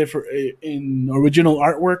interested in original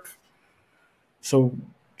artwork, so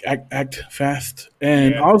act fast.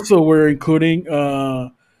 And also we're including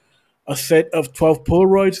a set of 12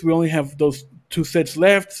 Polaroids. We only have those 2 sets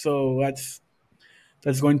left, so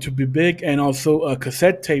that's going to be big. And also a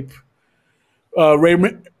cassette tape. Ray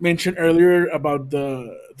mentioned earlier about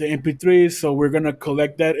the MP3s, so we're gonna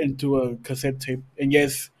collect that into a cassette tape. And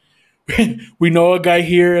yes, we know a guy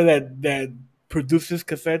here that produces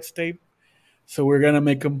cassette tape, so we're gonna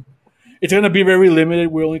make them. It's gonna be very limited.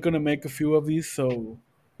 We're only gonna make a few of these. So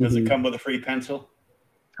does it come with a free pencil?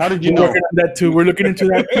 How did you we're know? working on that too. We're looking into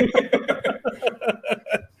that too.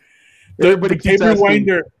 the tape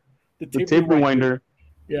rewinder. The tape rewinder.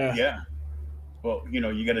 Yeah. Yeah. Well,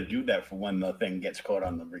 you got to do that for when the thing gets caught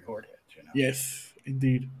on the record hits. Yes,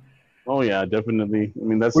 indeed. Oh yeah, definitely. I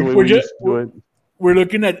mean, that's the way we used to do it. We're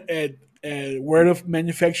looking at where to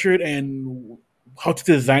manufacture it and how to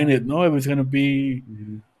design it. No, if it's gonna be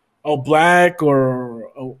all black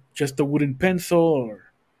or just a wooden pencil,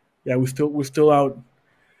 or we're still out.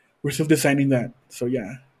 We're still designing that. So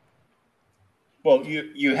yeah. Well,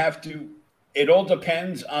 you have to. It all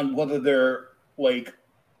depends on whether they're like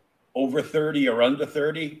over 30 or under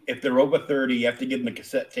 30. If they're over 30, you have to give them a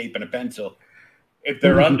cassette tape and a pencil. If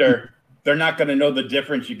they're under, they're not going to know the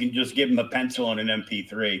difference. You can just give them a pencil and an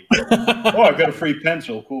MP3. Oh, I got a free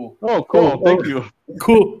pencil. Cool. Oh, cool. Thank you.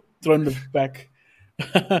 Cool. Throw in the back.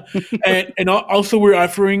 and also we're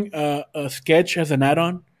offering a sketch as an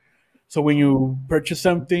add-on. So when you purchase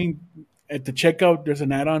something at the checkout, there's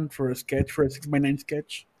an add-on for a sketch, for a 6x9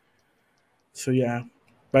 sketch. So yeah,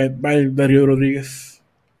 by Dario Rodriguez.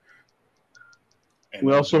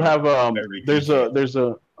 We also have there's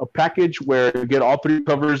a package where you get all 3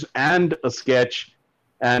 covers and a sketch,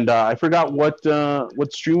 and I forgot what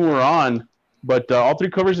stream we're on, but all 3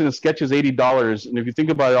 covers and a sketch is $80. And if you think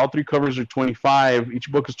about it, all 3 covers are $25. Each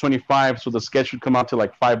book is $25, so the sketch would come out to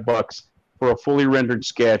like $5 for a fully rendered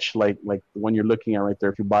sketch, like the one you're looking at right there.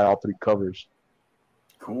 If you buy all 3 covers.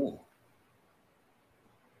 Cool.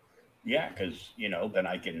 Yeah, because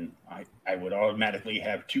then I would automatically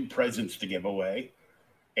have 2 presents to give away.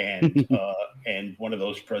 And and one of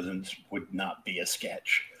those presents would not be a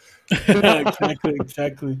sketch.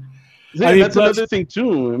 Exactly. Yeah, that's another thing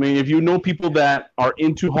too. I mean, if you know people that are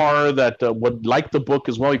into horror that would like the book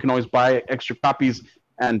as well, you can always buy extra copies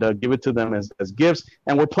and give it to them as gifts.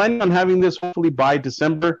 And we're planning on having this hopefully by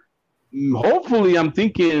December. Hopefully, I'm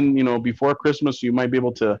thinking before Christmas, you might be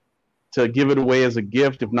able to give it away as a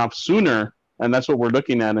gift, if not sooner. And that's what we're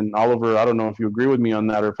looking at. And Oliver, I don't know if you agree with me on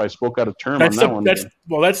that or if I spoke out of term on that one. That's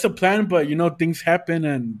the plan, but things happen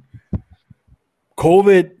and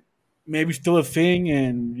COVID may be still a thing,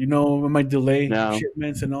 and it might delay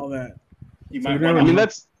shipments and all that. You might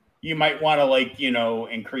want to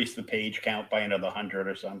increase the page count by another 100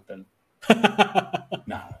 or something.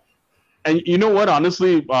 No. And you know what?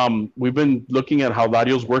 Honestly, we've been looking at how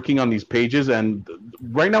Dario's working on these pages, and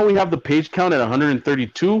right now we have the page count at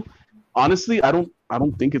 132. Honestly, I don't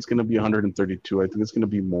think it's going to be 132. I think it's going to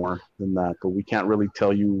be more than that, but we can't really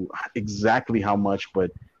tell you exactly how much.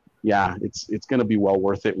 But yeah, it's going to be well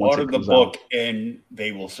worth it. Order the book, and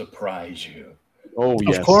they will surprise you. Oh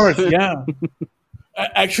yes, of course, yeah.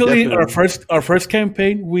 Actually, our first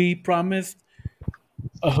campaign, we promised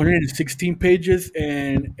 116 pages,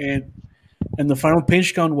 and the final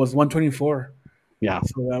page count was 124. Yeah,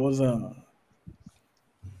 so that was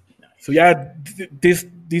So yeah, these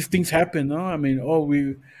things happen. No, I mean,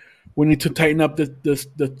 we need to tighten up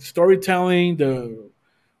the storytelling, the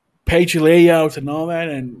page layouts, and all that,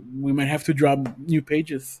 and we might have to drop new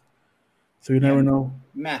pages. So you never know.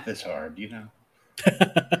 Math is hard,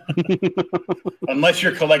 Unless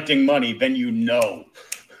you're collecting money, then you're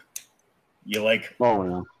like, oh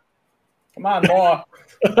yeah, come on, more.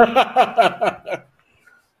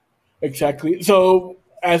 Exactly. So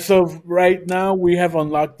as of right now, we have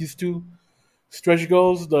unlocked these 2 stretch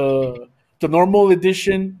goals: the normal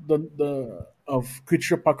edition, the of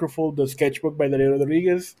Creature Apocryphal, the sketchbook by Dario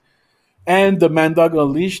Rodriguez, and the Man Dog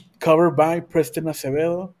Unleashed cover by Preston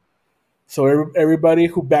Acevedo. So everybody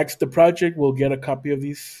who backs the project will get a copy of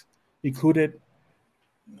these included.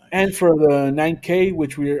 Nice. And for the 9K,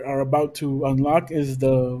 which we are about to unlock, is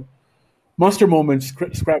the Monster Moments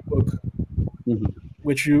scrapbook,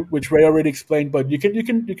 which Ray already explained, but you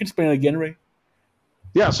can explain it again, Ray.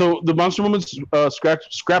 Yeah, so the Monster Moments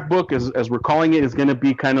scrapbook, as we're calling it, is going to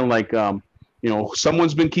be kind of like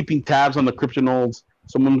someone's been keeping tabs on the Cryptidnals.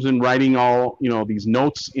 Someone's been writing all these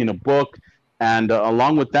notes in a book, and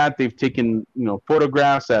along with that, they've taken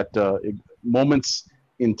photographs at moments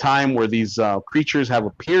in time where these creatures have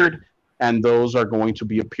appeared, and those are going to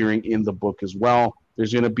be appearing in the book as well.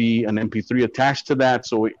 There's going to be an MP3 attached to that,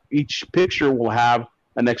 so each picture will have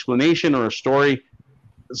an explanation or a story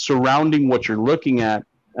surrounding what you're looking at.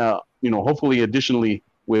 Hopefully, additionally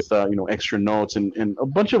with extra notes and a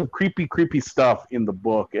bunch of creepy stuff in the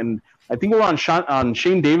book. And I think we're on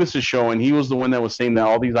Shane Davis's show, and he was the one that was saying that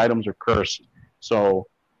all these items are cursed. So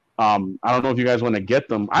I don't know if you guys want to get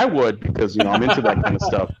them. I would, because I'm into that kind of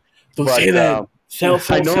stuff. Don't say that.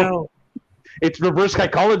 Sell. It's reverse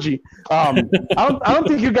psychology. I don't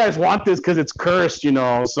think you guys want this because it's cursed,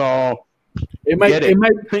 So it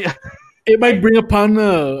might bring upon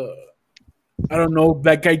I don't know,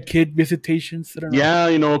 Black Eyed Kid visitations. I don't know. Yeah,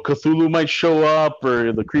 Cthulhu might show up,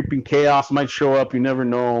 or the creeping chaos might show up. You never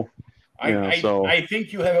know. I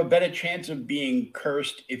think you have a better chance of being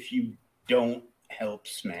cursed if you don't help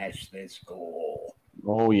smash this goal.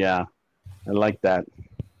 Oh yeah, I like that.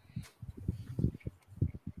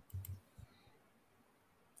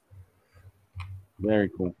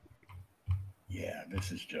 Very cool. Yeah,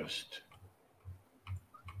 this is just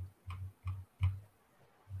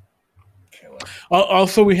killer.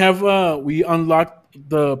 Also, we unlocked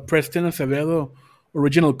the Preston Acevedo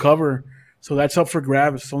original cover, so that's up for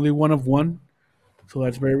grabs. It's only one of one, so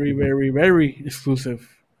that's very, very, very exclusive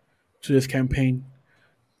to this campaign.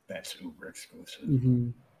 That's uber exclusive. Mm-hmm.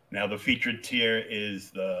 Now the featured tier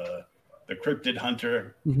is the Cryptid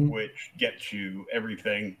Hunter, which gets you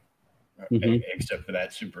everything except for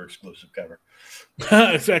that super exclusive cover.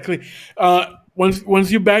 Exactly.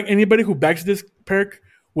 Once you back, anybody who backs this perk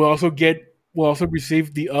will also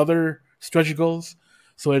receive the other stretch goals.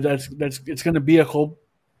 So it's going to be a whole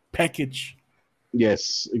package.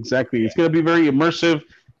 Yes, exactly. Yeah. It's going to be very immersive.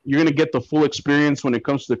 You're going to get the full experience when it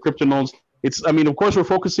comes to the Cryptidnals. Of course, we're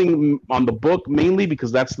focusing on the book mainly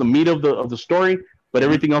because that's the meat of the story, but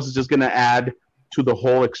everything else is just going to add to the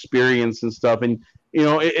whole experience and stuff. And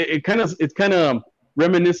it's kind of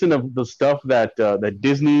reminiscent of the stuff that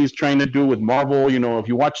Disney's trying to do with Marvel. If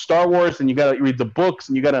you watch Star Wars, and you got to read the books,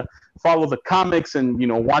 and you got to follow the comics, and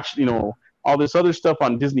watch all this other stuff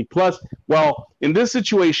on Disney Plus. Well, in this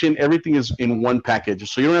situation, everything is in one package,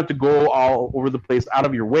 so you don't have to go all over the place out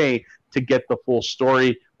of your way to get the full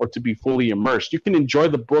story or to be fully immersed. You can enjoy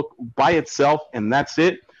the book by itself, and that's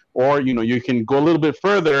it. Or you can go a little bit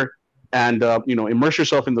further and immerse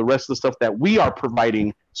yourself in the rest of the stuff that we are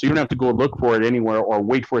providing, so you don't have to go look for it anywhere or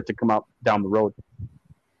wait for it to come out down the road.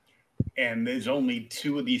 And there's only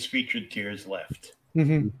 2 of these featured tiers left.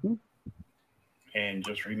 Mm-hmm. And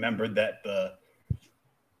just remember that the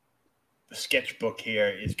sketchbook here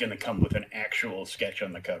is going to come with an actual sketch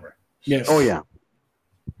on the cover. Yes. Oh yeah.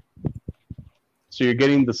 So you're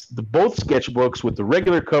getting the both sketchbooks with the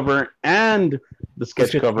regular cover and the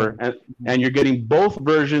sketch cover, and you're getting both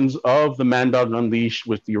versions of the Man Dog Unleashed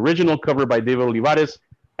with the original cover by David Olivares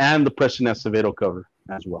and the Preston Acevedo cover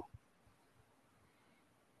as well.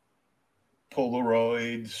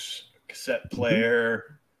 Polaroids, cassette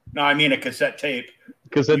player. No, I mean a cassette tape.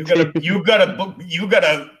 Cassette tape. You got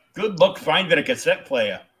a good luck finding a cassette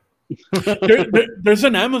player. There's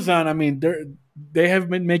an Amazon. I mean, they have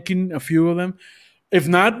been making a few of them. If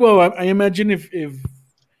not, well, I imagine if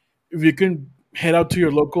you can head out to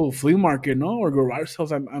your local flea market, or garage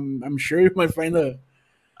sales, I'm sure you might find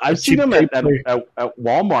I've seen them at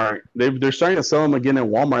Walmart. They're starting to sell them again at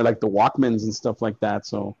Walmart, like the Walkmans and stuff like that.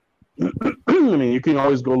 So, I mean, you can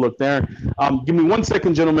always go look there. Give me 1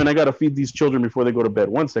 second, gentlemen. I got to feed these children before they go to bed.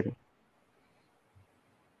 1 second.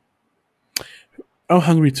 I'm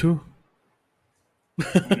hungry too.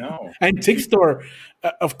 No. Antique store,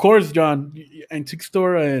 of course, John. Antique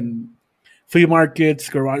store and flea markets,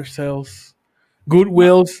 garage sales,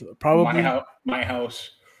 Goodwills, probably. My house.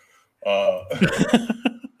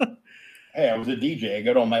 Hey, I was a DJ. I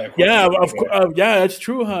got all my equipment. Yeah, yeah, that's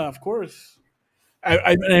true, huh? Of course.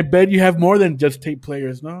 I bet you have more than just tape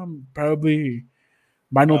players, no? Probably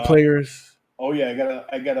vinyl players. Oh yeah,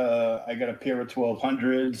 I got a pair of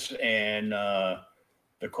 1200s and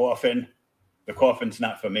the coffin. The coffin's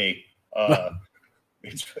not for me.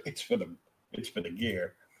 It's for the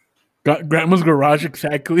gear. Grandma's garage,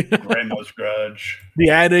 exactly. Grandma's garage.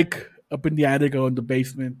 The attic, up in the attic or in the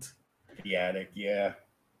basement. The attic, yeah.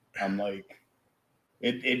 I'm like,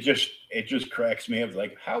 it just cracks me up.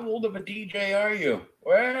 Like, how old of a DJ are you?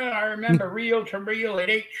 Well, I remember reel to reel at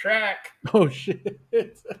 8-track. Oh shit!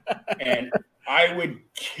 And I would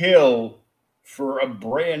kill for a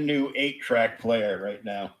brand new 8-track player right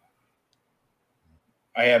now.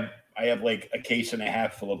 I have like a case and a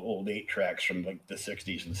half full of old 8-tracks from like the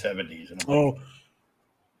 60s and 70s. And I'm like,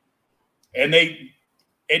 and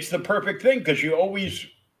it's the perfect thing because you always,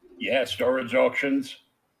 storage auctions.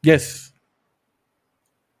 Yes.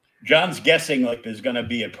 John's guessing like there's going to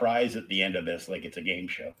be a prize at the end of this, like it's a game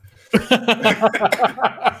show.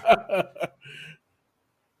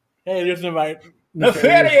 Hey, there's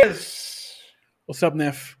Nefarious. What's up,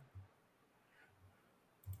 Neff?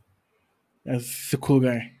 That's a cool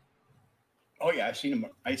guy. Oh yeah, I've seen him.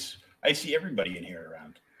 I see everybody in here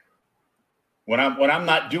around. When I'm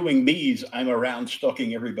not doing these, I'm around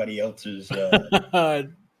stalking everybody else's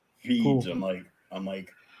feeds. Cool. I'm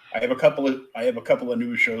like, I have a couple of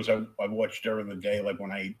news shows I watch during the day, like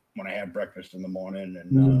when I have breakfast in the morning,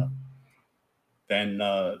 and then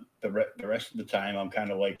the rest of the time I'm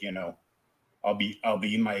kind of like, I'll be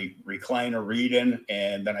in my recliner reading,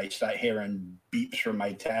 and then I start hearing beeps from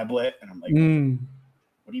my tablet, and I'm like,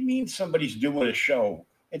 what do you mean somebody's doing a show?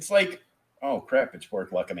 It's like, oh crap, it's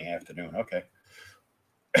 4:00 in the afternoon. Okay.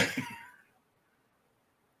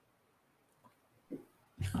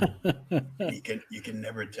 You can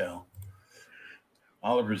never tell.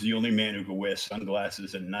 Oliver's the only man who can wear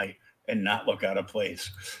sunglasses at night and not look out of place.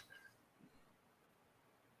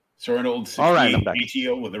 So an old 68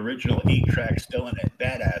 GTO with original 8-track still in it.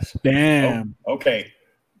 Badass. Damn. Oh, okay.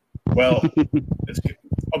 Well,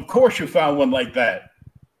 of course you found one like that,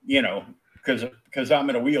 because I'm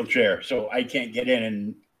in a wheelchair, so I can't get in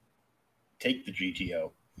and take the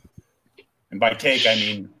GTO. And by take, I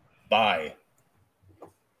mean buy.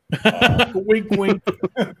 Wink, wink.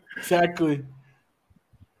 Exactly.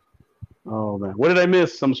 Oh man, what did I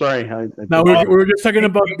miss? I'm sorry. No, we were just talking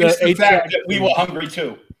about the fact that we were hungry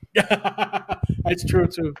too. That's true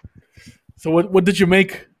too. So what did you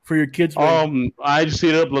make for your kids? I just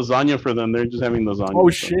heated up lasagna for them. They're just having lasagna. Oh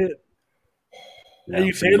shit! Yeah, and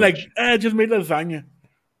you say like, I just made lasagna.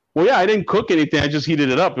 Well, yeah, I didn't cook anything. I just heated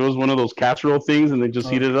it up. It was one of those casserole things, and they just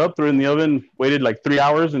heated it up, threw it in the oven, waited like 3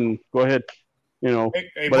 hours, and go ahead.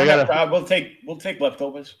 Hey, but we'll take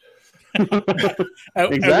leftovers.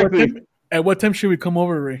 Exactly. At what time should we come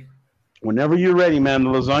over, Ray? Whenever you're ready, man. The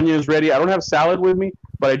lasagna is ready. I don't have salad with me,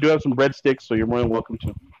 but I do have some breadsticks, so you're more than welcome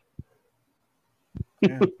to.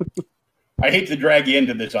 Yeah. I hate to drag you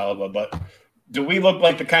into this, Oliver, but do we look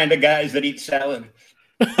like the kind of guys that eat salad?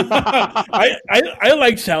 I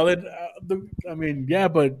like salad. I mean, yeah,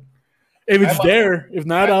 but if it's there, if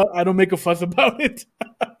not, I don't make a fuss about it.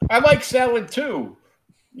 I like salad too,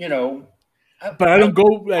 but I don't go.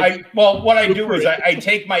 What I do is I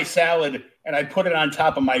take my salad and I put it on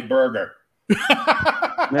top of my burger.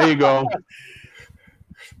 There you go.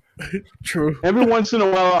 True. Every once in a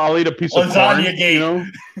while, I'll eat a piece of corn. Lasagna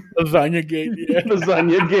gate. Yeah.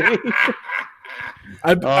 Lasagna gate.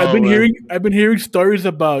 I've been hearing stories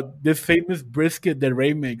about this famous brisket that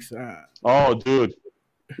Ray makes. Oh, dude.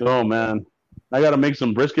 Oh, man. I got to make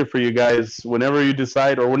some brisket for you guys whenever you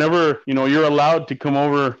decide, or whenever, you're allowed to come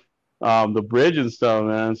over the bridge and stuff,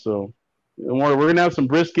 man. So we're going to have some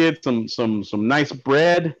brisket, some nice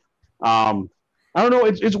bread. I don't know.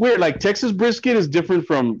 It's weird. Like Texas brisket is different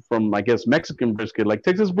from I guess Mexican brisket. Like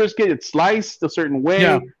Texas brisket, it's sliced a certain way.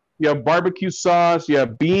 Yeah. You have barbecue sauce. You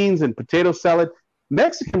have beans and potato salad.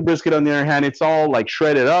 Mexican brisket, on the other hand, it's all like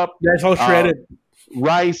shredded up. Yeah, it's all shredded.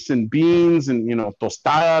 Rice and beans and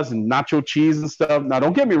tostadas and nacho cheese and stuff. Now,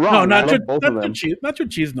 don't get me wrong. No, nacho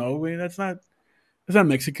cheese. No, wait, that's not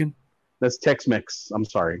Mexican. That's Tex-Mex. I'm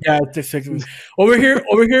sorry. Yeah, it's Tex-Mex. Over here,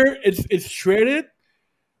 it's shredded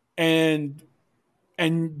and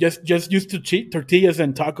just used to cheat tortillas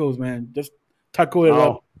and tacos, man. Just taco it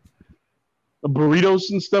up. The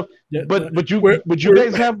burritos and stuff. Yeah, but you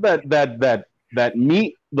guys have that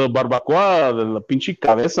meat, the barbacoa, the pinche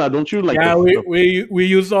cabeza, don't you? Like yeah, we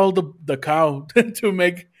use all the cow to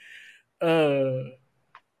make the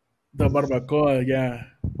barbacoa. Yeah,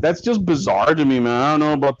 that's just bizarre to me, man. I don't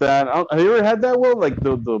know about that. Have you ever had that? Will like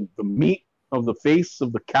the meat of the face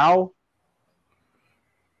of the cow?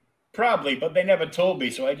 Probably, but they never told me,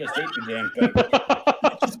 so I just ate the damn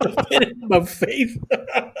thing. My face.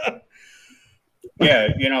 Yeah,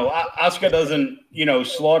 Oscar doesn't,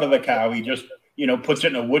 slaughter the cow. He just, puts it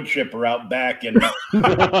in a wood chipper out back, and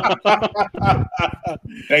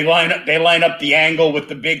they line up the angle with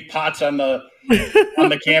the big pots on the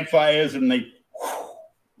campfires, and they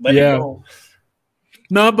let it go.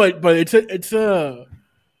 No, but it's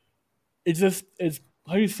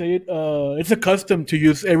how do you say it? It's a custom to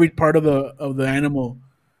use every part of the animal.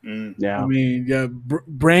 Yeah, I mean,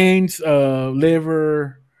 brains,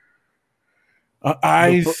 liver.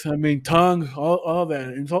 Eyes, tongue, all that.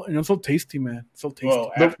 And it's so tasty, man. So tasty.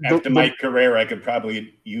 Well, after my career, I could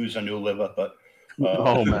probably use a new liver, but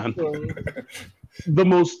oh man, the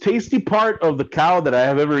most tasty part of the cow that I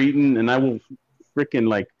have ever eaten, and I will freaking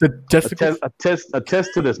like The testicles.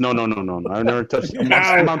 attest to this. No. I've never touched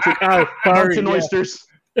Sorry, mountain yeah. oysters.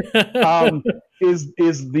 Is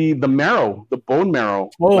the marrow, the bone marrow.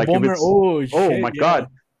 Oh, like bone if marrow. it's, Oh, shit, my yeah. God.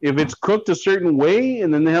 If it's cooked a certain way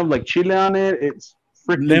and then they have like chile on it, it's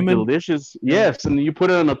freaking Lemon. delicious. Yes, and then you put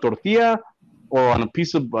it on a tortilla or on a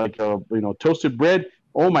piece of like toasted bread.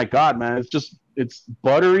 Oh my God, man! It's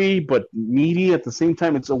buttery but meaty at the same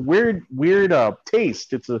time. It's a weird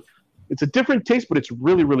taste. It's a different taste, but it's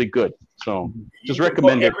really really good. So just You can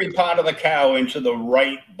recommend put it. every part of the cow into the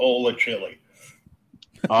right bowl of chili.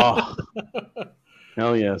 Oh,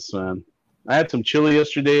 hell yes, man! I had some chili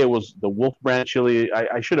yesterday. It was the Wolf brand chili.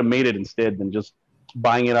 I should have made it instead than just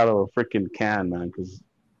buying it out of a freaking can, man. Because,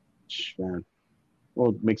 man,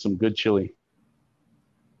 we'll make some good chili.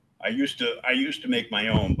 I used to make my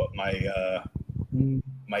own, but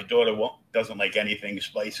my daughter doesn't like anything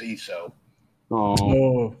spicy, so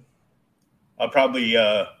Oh, I'll probably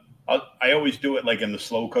I always do it like in the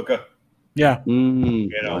slow cooker, yeah.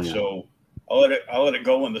 So I'll let it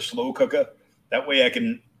go in the slow cooker. That way I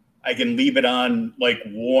can leave it on like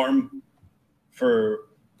warm for,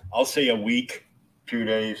 I'll say, a week, 2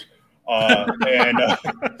 days, and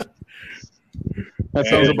that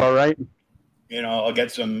sounds about right. I'll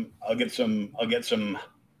get some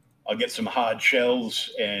hard shells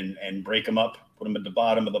and break them up, put them at the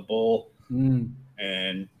bottom of the bowl,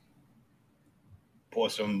 and pour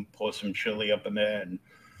some chili up in there, and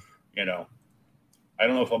I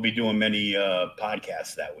don't know if I'll be doing many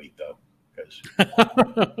podcasts that week though, because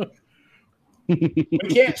we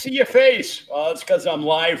can't see your face. Well, it's because I'm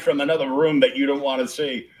live from another room that you don't want to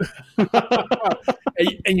see.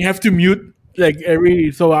 And you have to mute like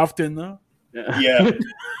every so often, no? Yeah.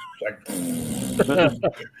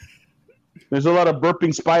 There's a lot of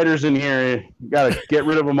burping spiders in here. You gotta get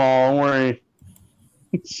rid of them all. Don't worry.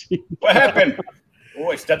 What happened?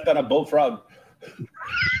 Oh, I stepped on a bullfrog.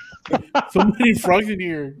 So many frogs in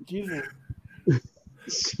here. Jesus.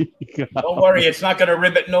 Don't worry, it's not going to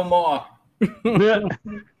ribbit no more.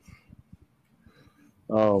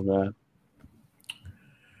 Oh, man.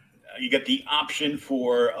 You get the option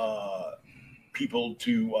for people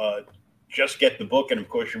to just get the book. And, of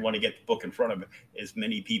course, you want to get the book in front of as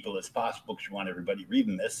many people as possible because you want everybody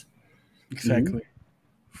reading this. Exactly.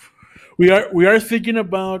 Mm-hmm. We are thinking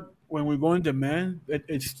about, when we go in demand,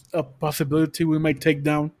 it's a possibility we might take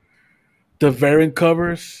down the variant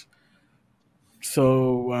covers.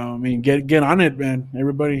 So I mean, get on it, man.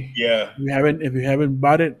 Everybody. Yeah. If you haven't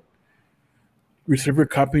bought it, reserve your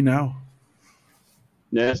copy now.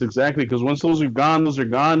 Yes, exactly. Because once those are gone,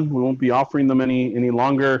 We won't be offering them any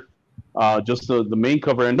longer. Just the main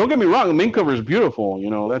cover. And don't get me wrong, the main cover is beautiful.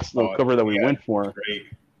 That's the cover that we went for. Great.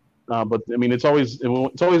 But I mean, it's always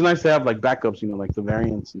nice to have like backups, like the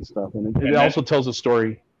variants and stuff, and it also tells a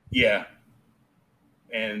story. Yeah,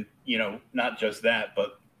 and not just that,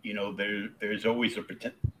 but there's always a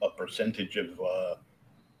percentage of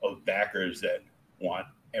backers that want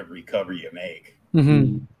every cover you make,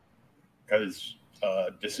 because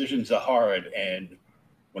decisions are hard, and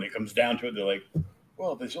when it comes down to it, they're like,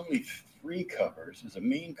 well, there's only 3 covers. There's a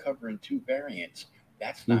main cover and 2 variants.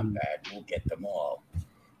 That's not bad. We'll get them all.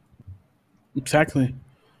 Exactly.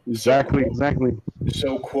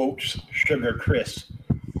 So quotes Sugar Chris.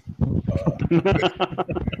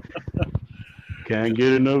 Can't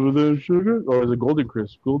get enough of the sugar, or is it Golden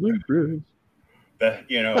Chris? Golden Chris.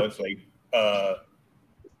 It's like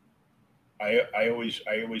I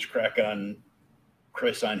always crack on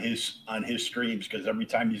Chris on his streams, because every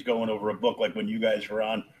time he's going over a book, like when you guys were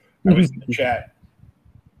on, I was in the chat.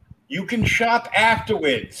 You can shop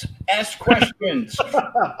afterwards. Ask questions.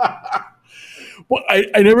 Well,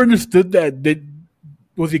 I never understood that.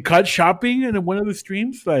 Was he caught shopping in one of the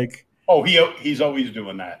streams? Like, he's always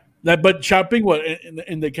doing that. But shopping what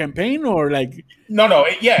in the campaign, or like? No,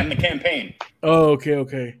 in the campaign. Oh,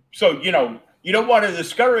 okay. So you don't want to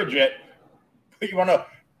discourage it, but you want to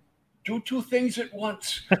do 2 things at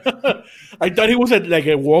once. I thought he was at like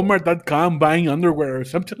at Walmart.com buying underwear or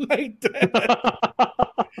something like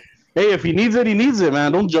that. Hey, if he needs it,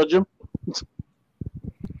 man. Don't judge him.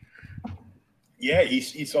 Yeah,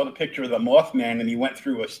 he saw the picture of the Mothman and he went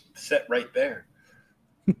through a set right there.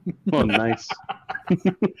 Oh, nice.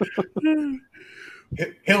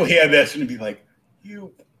 He'll hear this and be like,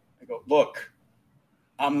 "You." I go, "Look,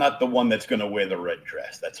 I'm not the one that's going to wear the red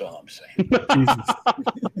dress. That's all I'm saying."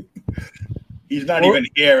 He's not even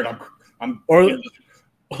here, and I'm or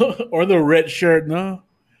the red shirt, no.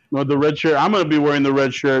 No, the red shirt. I'm going to be wearing the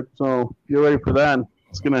red shirt, so get ready for that.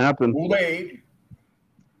 It's going to happen. Kool-Aid.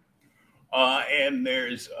 And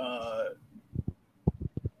there's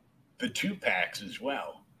the 2-packs as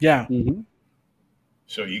well. Yeah. Mm-hmm.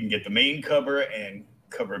 So you can get the main cover and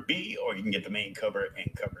cover B, or you can get the main cover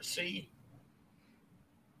and cover C.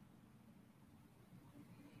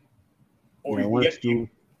 Or Yeah, you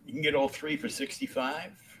can get all 3 for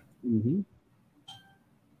 $65. Mm-hmm.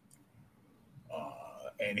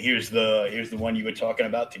 And here's the one you were talking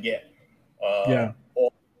about to get. Yeah.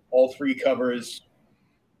 All 3 covers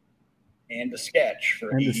and the sketch for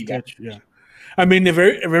And the $80. sketch, yeah. I mean, if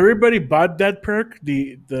everybody bought that perk,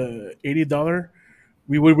 the $80,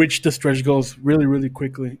 we would reach the stretch goals really, really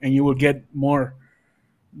quickly, and you will get more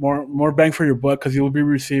bang for your buck because you will be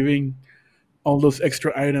receiving all those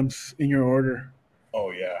extra items in your order.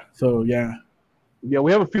 Oh yeah. So yeah. Yeah,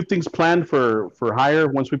 we have a few things planned for hire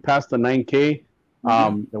once we pass the 9K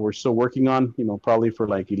that we're still working on. Probably for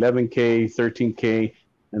like 11K, 13K,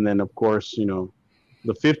 and then of course,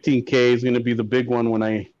 the 15K is going to be the big one when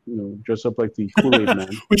I dress up like the Kool-Aid man.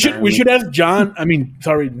 we should ask John.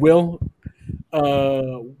 Will.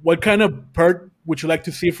 What kind of perk would you like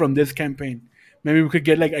to see from this campaign? Maybe we could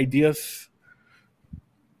get like ideas.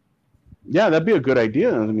 Yeah, that'd be a good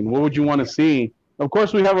idea. I mean, what would you want to see? Of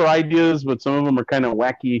course, we have our ideas, but some of them are kind of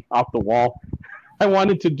wacky, off the wall. I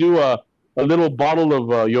wanted to do a little bottle of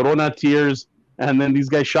Llorona tears, and then these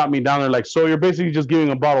guys shot me down. They're like, so you're basically just giving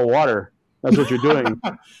a bottle of water. That's what you're doing.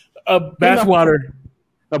 Bath water.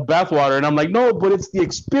 A bath water. And I'm like, no, but it's the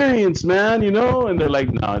experience, man, And they're like,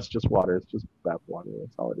 no, it's just water. It's just bath water.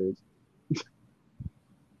 That's all it is.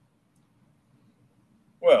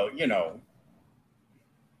 Well,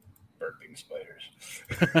 burping spiders.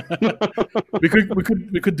 we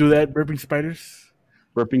could do that. Burping spiders.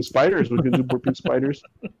 Burping spiders. We could do burping spiders.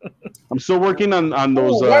 I'm still working on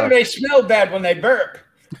those. Why do they smell bad when they burp?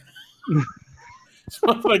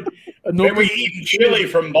 Smells like they were eating chili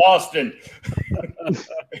from Boston.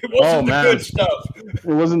 It wasn't the good stuff. It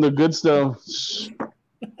wasn't the good stuff.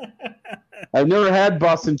 I've never had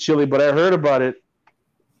Boston chili, but I heard about it.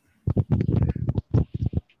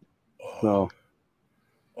 So.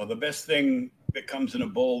 Well, the best thing that comes in a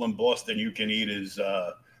bowl in Boston you can eat is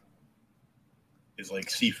like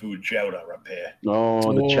seafood chowder up here.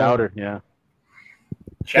 Oh, the chowder, yeah.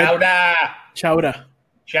 Chowder.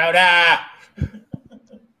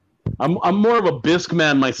 I'm more of a bisque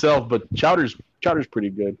man myself, but chowder's pretty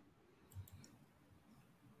good.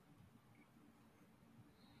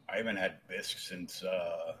 I haven't had bisque since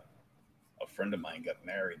a friend of mine got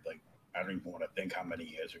married. Like, I don't even want to think how many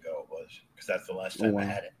years ago it was, because that's the last time I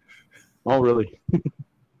had it. Oh, really?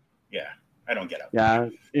 Yeah, I don't get it. Yeah,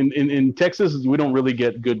 in Texas, we don't really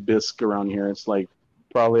get good bisque around here. It's like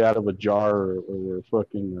probably out of a jar or a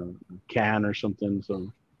fucking can or something.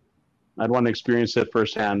 So I'd want to experience it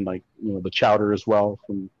firsthand, like the chowder as well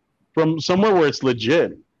from somewhere where it's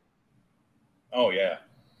legit. Oh yeah,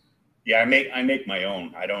 yeah. I make my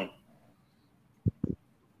own. I don't.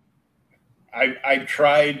 I've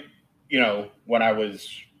tried, when I was,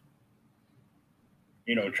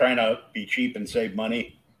 trying to be cheap and save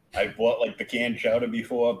money. I bought like the canned chowder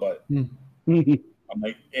before, but I'm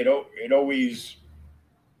like, it always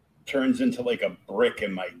turns into like a brick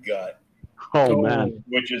in my gut. Oh man!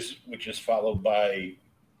 Which is followed by,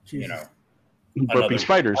 burping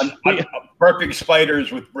spiders. Burping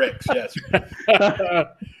spiders with bricks. Yes.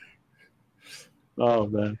 Oh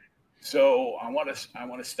man! So I want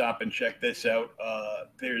to stop and check this out.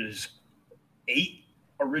 There's 8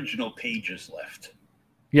 original pages left.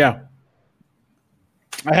 Yeah.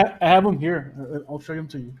 I have them here. I'll show them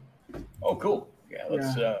to you. Oh, cool. Yeah,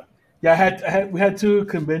 let's. We had to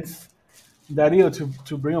convince Dario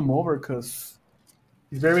to bring him over because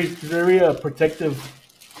he's very protective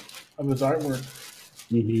of his artwork.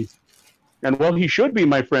 Mm-hmm. And well, he should be,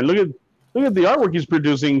 my friend. Look at the artwork he's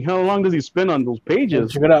producing. How long does he spend on those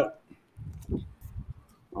pages? Check it out.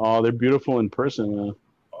 Oh, they're beautiful in person.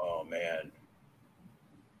 Oh man.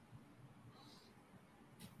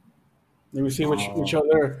 Let me see which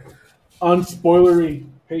other unspoilery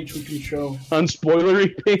page we can show.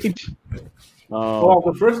 Unspoilery page? Oh,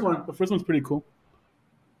 the first one's pretty cool.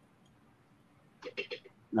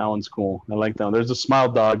 That one's cool. I like that one. There's a smile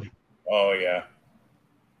dog. Oh yeah.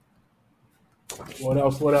 What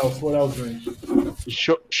else, Ray?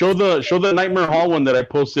 Show the Nightmare Hall one that I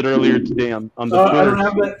posted earlier today on the Twitter. I don't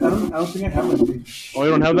have that. I don't think I have that page. Oh,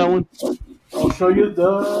 you don't have that one? I'll show you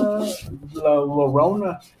the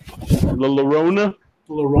Llorona. The Llorona?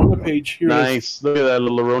 The Llorona page. Here nice. Look at that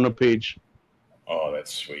Llorona page. Oh,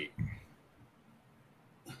 that's sweet.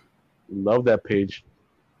 Love that page.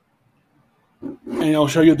 And I'll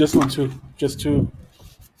show you this one too. Just to.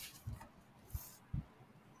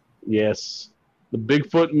 Yes. The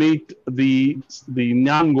Bigfoot meet the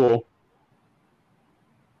Nyango.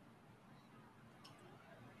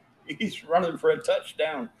 He's running for a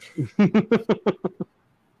touchdown.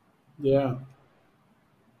 Yeah.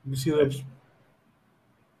 You see that?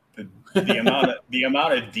 The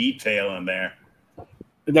amount of detail in there.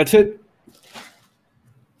 That's it.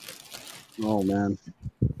 Oh man.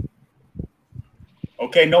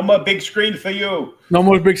 Okay, no more big screen for you. No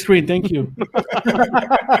more big screen. Thank you.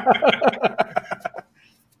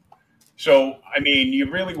 So, I mean,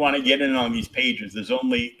 you really want to get in on these pages. There's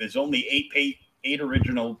only eight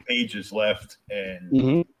original pages left,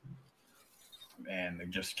 and man, they're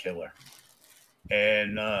just killer.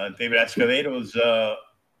 And David Escovedo's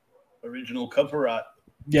original cover art.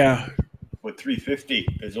 Yeah. With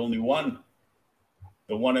 350, there's only one.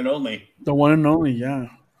 The one and only. The one and only, yeah.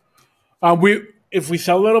 If we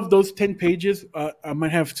sell out of those 10 pages, I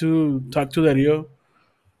might have to talk to Dario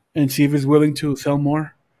and see if he's willing to sell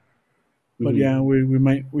more. But yeah, we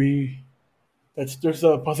might there's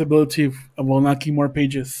a possibility of unlocking more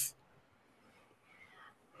pages.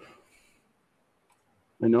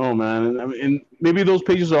 I know, man. And maybe those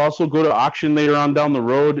pages will also go to auction later on down the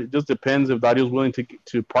road. It just depends if Dario's willing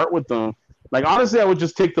to part with them. Like, honestly, I would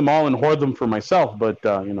just take them all and hoard them for myself. But,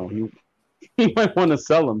 he might want to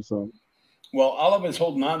sell them. So, well, Oliver's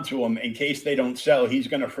holding on to them in case they don't sell. He's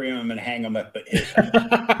going to frame them and hang them at his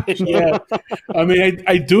house. Yeah. I mean,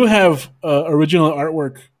 I do have original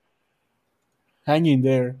artwork hanging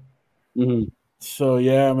there. Mm-hmm. So,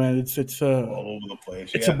 yeah, man, it's all over the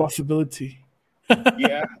place. It's a possibility.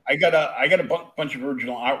 Yeah, I got a bunch of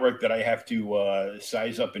original artwork that I have to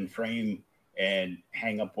size up and frame and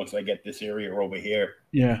hang up once I get this area over here.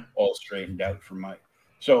 Yeah, all straightened out for my.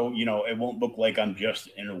 So it won't look like I'm just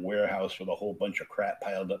in a warehouse with a whole bunch of crap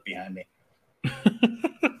piled up behind me.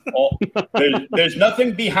 There's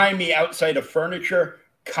nothing behind me outside of furniture,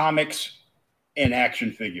 comics, and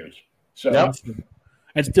action figures. So yep.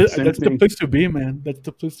 That's the place to be, man. That's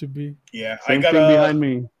the place to be. Yeah, Same thing behind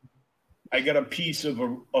me. I got a piece of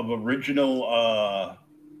original art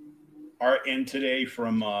in today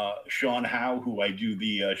from Sean Howe, who I do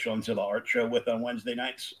the Seanzilla art show with on Wednesday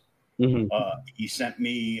nights. Mm-hmm. He sent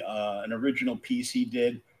me an original piece he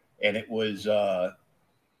did, and it was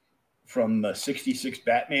from the 66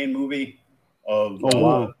 Batman movie of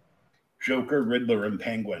Joker, Riddler, and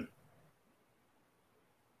Penguin.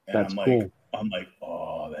 And that's cool. I'm like,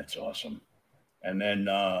 oh, that's awesome. And then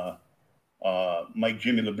Mike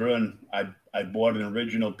Jimmy LeBrun, I bought an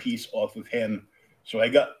original piece off of him. So I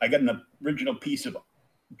got an original piece of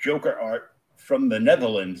Joker art from the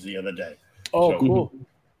Netherlands the other day. Oh, cool.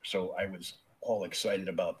 So I was all excited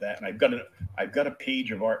about that. And I've got a page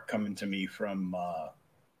of art coming to me from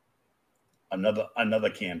another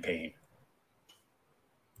campaign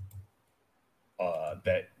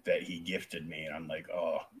that he gifted me. And I'm like,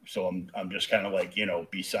 oh, so I'm just kind of like,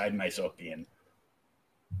 beside myself being,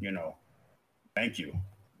 thank you.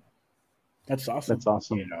 That's awesome. That's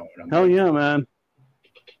awesome. Hell yeah, man.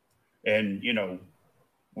 And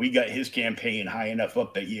we got his campaign high enough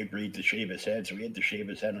up that he agreed to shave his head, so we had to shave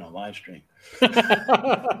his head on a live stream.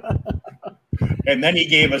 And then he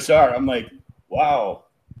gave us our. I'm like, wow,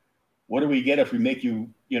 what do we get if we make you,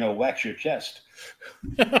 wax your chest?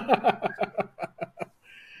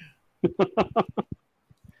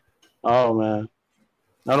 Oh man,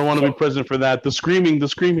 I don't want to be present for that. The screaming.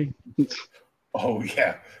 Oh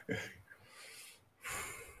yeah.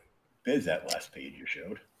 There's that last page you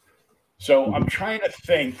showed. So I'm trying to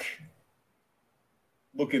think,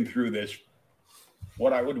 looking through this,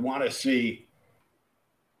 what I would want to see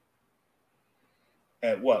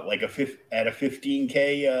at what, like a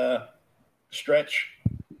 15K stretch?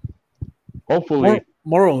 Hopefully.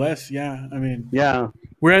 More or less, yeah. I mean, yeah.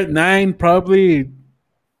 We're at 9, probably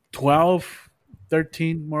 12,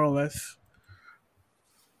 13, more or less.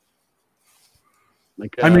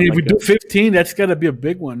 If we do 15, that's got to be a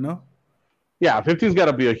big one, no? Yeah, 15's got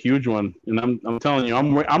to be a huge one, and I'm telling you,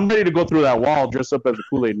 I'm ready to go through that wall dressed up as a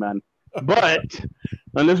Kool-Aid man. But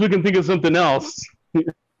unless we can think of something else,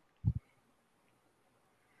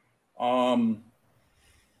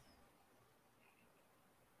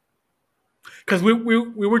 because we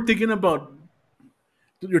were thinking about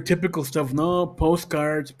your typical stuff, no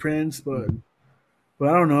postcards, prints, but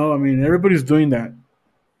I don't know. I mean, everybody's doing that.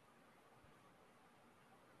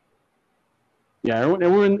 Yeah,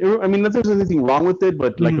 I mean, there's anything wrong with it,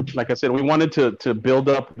 but like I said, we wanted to build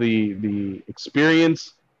up the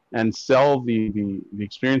experience and sell the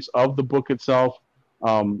experience of the book itself.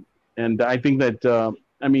 And I think that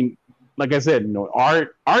I mean, like I said,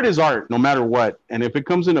 art is art, no matter what. And if it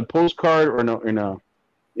comes in a postcard or in a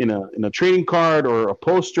trading card or a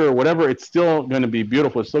poster or whatever, it's still going to be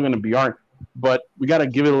beautiful. It's still going to be art. but we got to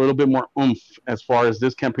give it a little bit more oomph as far as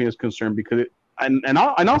this campaign is concerned, because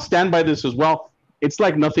I'll stand by this as well. It's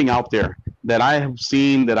like nothing out there that I have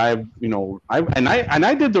seen, that I've,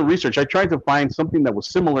 I did the research. I tried to find something that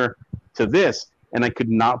was similar to this, and I could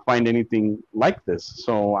not find anything like this.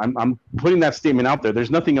 So I'm putting that statement out there.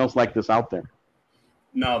 There's nothing else like this out there.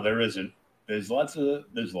 No, there isn't. There's lots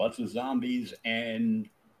of zombies and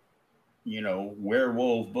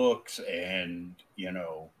werewolf books and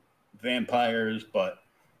vampires, but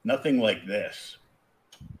nothing like this.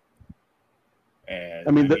 And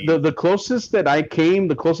I mean, the closest that I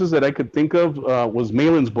could think of was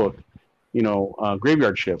Malin's book,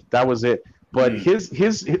 Graveyard Shift. That was it. But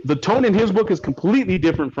the tone in his book is completely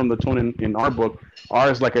different from the tone in our book.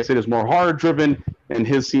 Ours, like I said, is more horror driven, and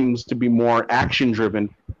his seems to be more action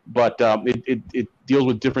driven. But it deals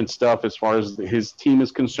with different stuff as far as his team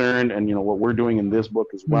is concerned, and what we're doing in this book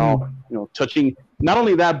as well. Touching not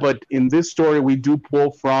only that, but in this story we do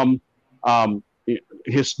pull from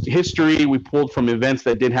history. We pulled from events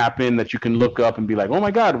that did happen that you can look up and be like, oh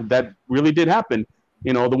my God, that really did happen.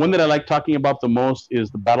 The one that I like talking about the most is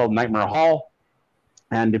the Battle of Nightmare Hall.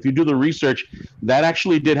 And if you do the research, that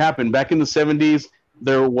actually did happen. Back in the 70s,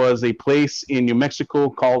 there was a place in New Mexico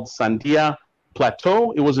called Sandia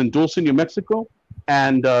Plateau. It was in Dulce, New Mexico.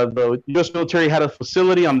 And the U.S. military had a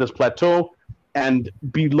facility on this plateau. And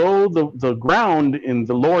below the ground, in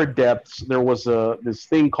the lower depths, there was this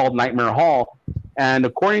thing called Nightmare Hall. And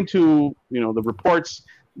according to the reports,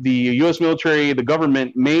 the U.S. military, the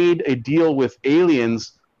government, made a deal with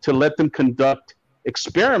aliens to let them conduct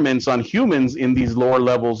experiments on humans in these lower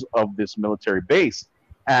levels of this military base.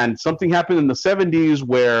 And something happened in the 70s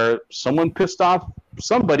where someone pissed off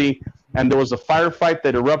somebody, and there was a firefight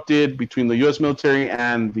that erupted between the U.S. military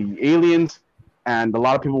and the aliens. And a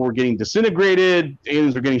lot of people were getting disintegrated.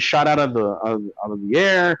 Aliens were getting shot out of the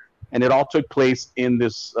air, and it all took place in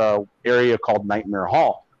this area called Nightmare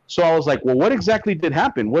Hall. So I was like, well, what exactly did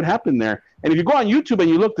happen? What happened there? And if you go on YouTube and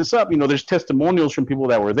you look this up, there's testimonials from people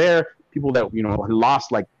that were there, people that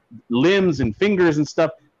lost like limbs and fingers and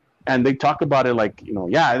stuff, and they talk about it like,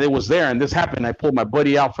 yeah, it was there and this happened. I pulled my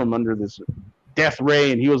buddy out from under this death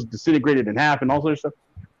ray, and he was disintegrated in half and all sorts of stuff.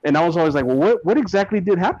 And I was always like, well, what exactly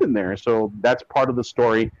did happen there? So that's part of the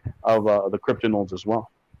story of the Cryptidnals as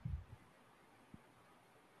well.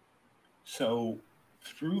 So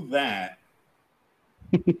through that,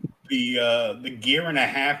 the gear and a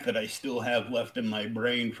half that I still have left in my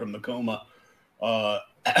brain from the coma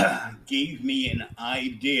gave me an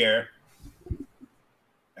idea.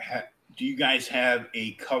 Do you guys have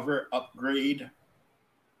a cover upgrade?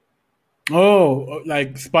 Oh,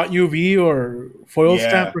 like spot UV or foil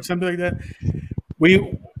stamp or something like that.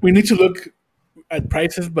 We need to look at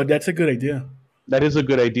prices, but that's a good idea. That is a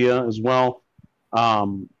good idea as well.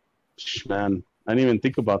 Man, I didn't even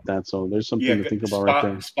think about that. So there's something to think about right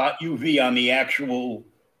there. Spot UV on the actual,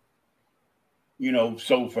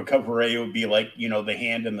 so for cover A, it would be like, the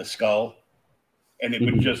hand and the skull. And it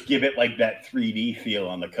would just give it like that 3D feel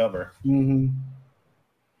on the cover. Mm-hmm.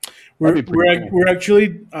 We're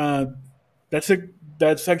actually,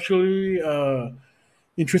 that's actually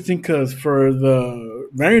interesting, because for the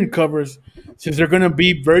variant covers, since they're going to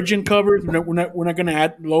be virgin covers, we're not going to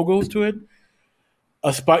add logos to it.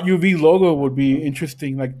 A spot UV logo would be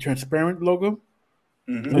interesting, like transparent logo.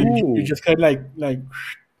 Mm-hmm. So you just kind of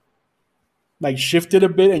like shift it a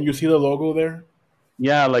bit, and you see the logo there.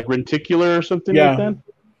 Yeah, like renticular or something like that.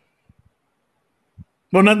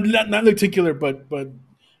 No, not lenticular, but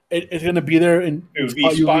it's going to be there. It would be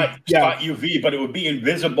spot UV, but it would be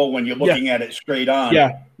invisible when you're looking at it straight on.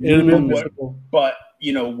 Yeah, it'll be invisible. But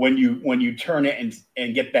when you turn it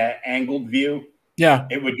and get that angled view,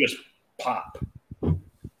 it would just pop.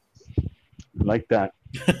 Like that.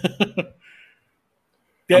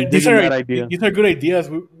 These are good ideas.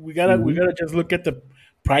 We gotta just look at the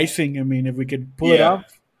pricing. I mean, if we could pull it off,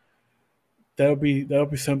 that'll be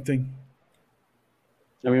something.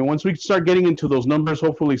 I mean, once we start getting into those numbers,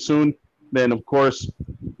 hopefully soon, then of course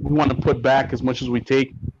we want to put back as much as we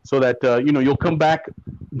take, so that you'll come back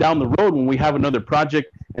down the road when we have another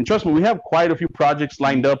project. And trust me, we have quite a few projects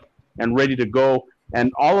lined up and ready to go,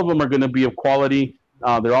 and all of them are going to be of quality.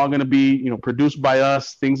 They're all going to be produced by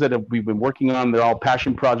us. Things that we've been working on. They're all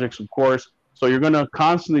passion projects, of course. So you're going to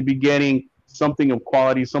constantly be getting something of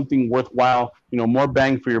quality, something worthwhile. More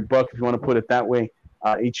bang for your buck, if you want to put it that way.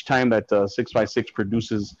 Each time that 656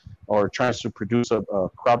 produces or tries to produce a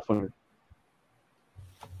crowdfunder.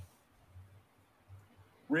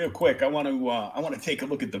 Real quick, I want to take a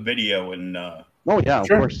look at the video and. Of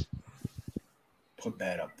course. Put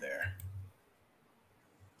that up there.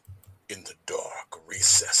 in the dark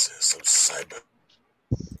recesses of cyberspace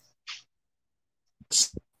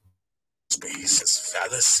is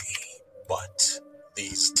fallacy, but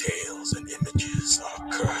these tales and images are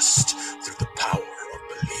cursed through the power of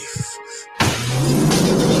belief.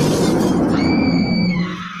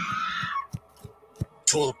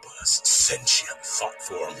 Tulpas, sentient thought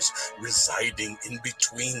forms residing in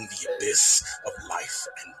between the abyss of life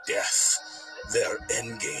and death. Their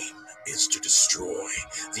endgame is to destroy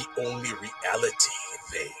the only reality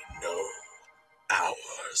they know,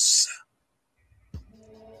 ours.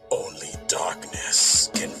 Only darkness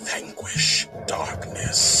can vanquish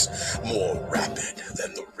darkness, more rapid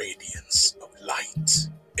than the radiance of light.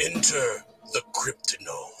 Enter the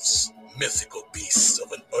Cryptidnals, mythical beasts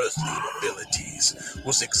of unearthly abilities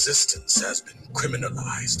whose existence has been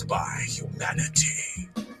criminalized by humanity.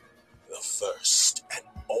 The first and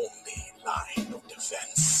only line of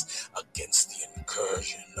defense against the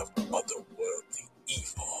incursion of otherworldly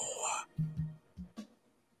evil.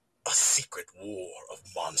 A secret war of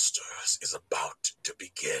monsters is about to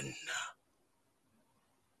begin.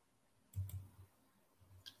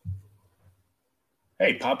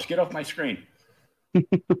 Hey, Pops, get off my screen.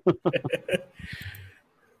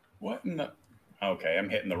 What in the... Okay, I'm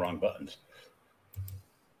hitting the wrong buttons.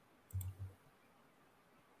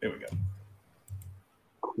 There we go.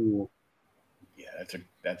 Cool. Yeah,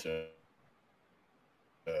 that's a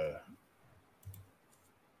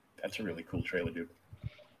really cool trailer, dude.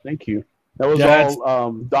 Thank you. That was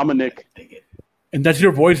all Dominic. Dig it. And that's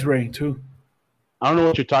your voice, Ray, too. I don't know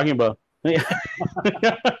what you're talking about. There's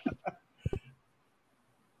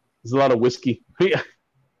a lot of whiskey. The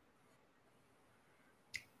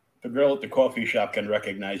girl at the coffee shop can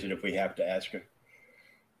recognize it if we have to ask her.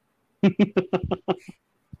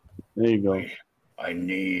 There you go. I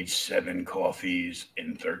need 7 coffees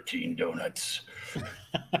and 13 donuts.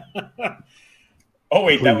 Oh,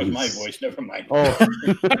 wait, that was my voice. Never mind. Oh,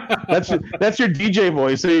 that's your DJ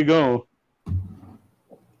voice. There you go.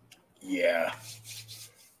 Yeah.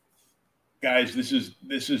 Guys, this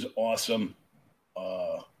is awesome.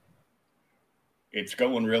 It's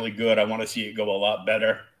going really good. I want to see it go a lot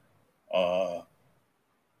better.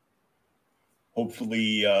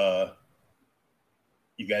 Hopefully,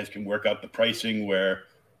 you guys can work out the pricing where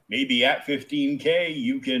maybe at 15K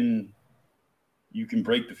you can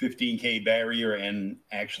break the 15K barrier and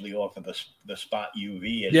actually offer the spot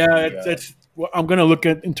UV. I'm gonna look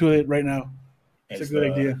into it right now. It's a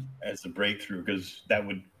good idea as the breakthrough, because that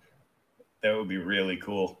would be really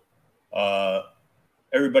cool.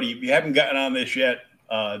 Everybody, if you haven't gotten on this yet,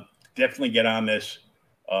 definitely get on this.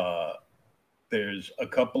 There's a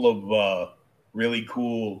couple of really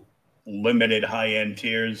cool limited high-end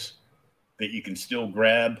tiers that you can still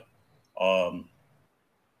grab.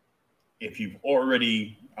 If you've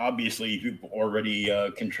already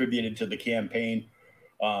contributed to the campaign,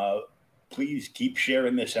 please keep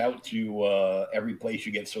sharing this out to every place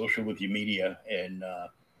you get social with your media, and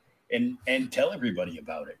tell everybody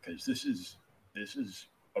about it, because this is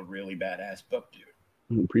a really badass book,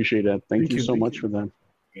 dude. Appreciate that. Thank you so much for that.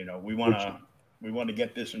 You know, we want to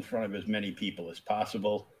get this in front of as many people as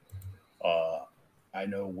possible. I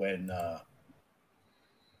know when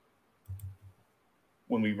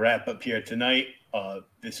we wrap up here tonight,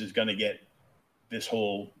 this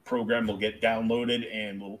whole program will get downloaded,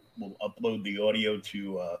 and we'll upload the audio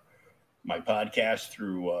to my podcast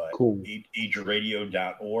through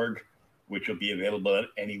ageradio.org, which will be available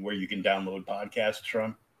anywhere you can download podcasts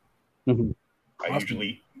from. Mm-hmm.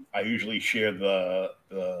 Awesome. I usually share the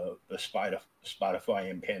Spotify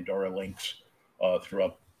and Pandora links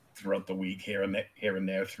throughout the week here and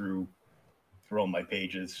there through all my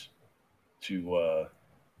pages to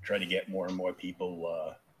try to get more and more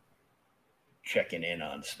people checking in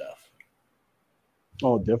on stuff.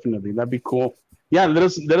 Oh, definitely, that'd be cool. Yeah, let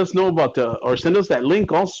us know about or send us that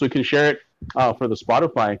link also so we can share it for the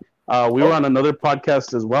Spotify. We were on another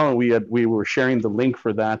podcast as well, and we were sharing the link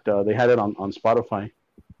for that. They had it on Spotify.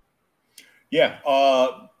 Yeah.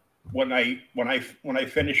 When I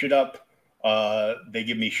finish it up, they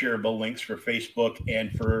give me shareable links for Facebook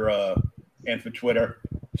and for Twitter.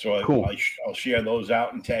 So cool. I'll share those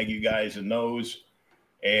out and tag you guys in those,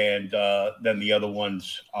 and then the other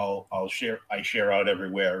ones I share out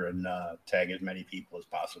everywhere and tag as many people as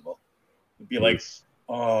possible. It'd be like,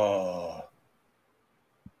 oh,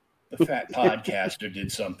 the fat podcaster did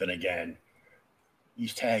something again.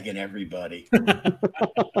 He's tagging everybody.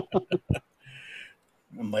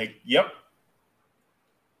 I'm like, yep.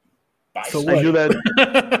 Bye. So I do that.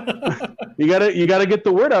 You gotta get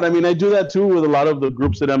the word out. I mean, I do that too with a lot of the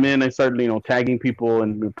groups that I'm in. I started, tagging people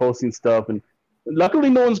and posting stuff, and Luckily,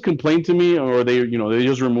 no one's complained to me, or they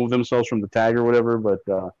just remove themselves from the tag or whatever. But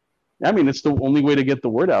I mean, it's the only way to get the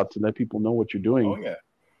word out to let people know what you're doing. Oh yeah,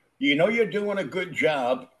 you're doing a good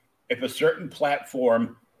job if a certain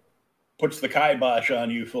platform puts the kibosh on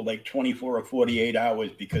you for like 24 or 48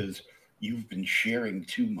 hours because you've been sharing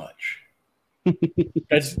too much.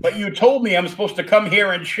 But you told me I'm supposed to come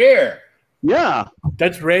here and share. Yeah,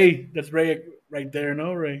 that's Ray. That's Ray right there.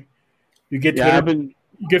 No, Ray. You get Twitter, you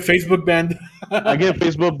get Facebook banned. I get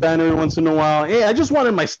Facebook banned every once in a while. Hey, I just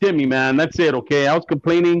wanted my stimmy, man. That's it. Okay, I was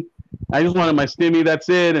complaining. I just wanted my stimmy. That's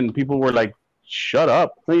it. And people were like, "Shut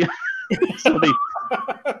up." So they.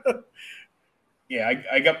 Yeah,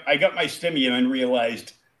 I got my stimmy and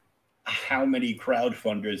realized how many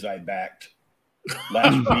crowdfunders I backed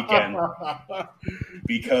last weekend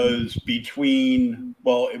because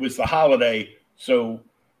it was the holiday, so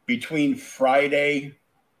between Friday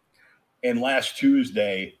and last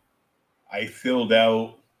Tuesday, I filled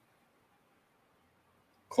out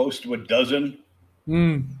close to a dozen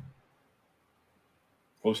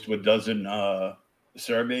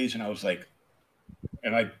surveys, and I was like,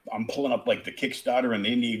 and I'm pulling up like the Kickstarter and the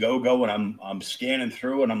Indiegogo, and I'm scanning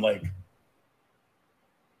through, and I'm like,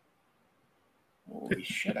 holy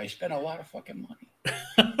shit, I spent a lot of fucking money.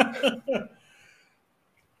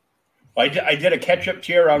 I did a catch-up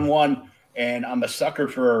tier on one, and I'm a sucker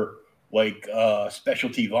for like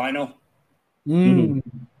specialty vinyl. So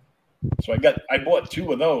I bought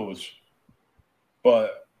two of those,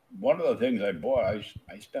 but one of the things I bought, I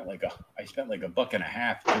spent like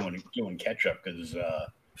 $1.50 doing catch-up because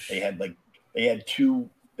they had two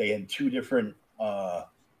different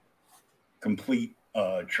complete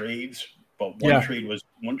trades, but one trade was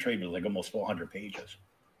like almost 400 pages.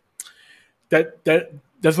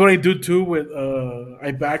 That's what I do too. With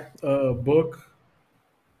I backed a book.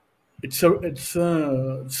 It's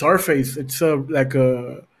Starface. It's like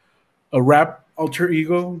a rap alter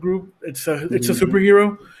ego group. It's a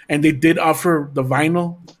superhero, and they did offer the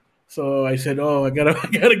vinyl. So I said, "Oh, I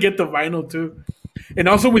gotta get the vinyl too." And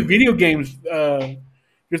also with video games,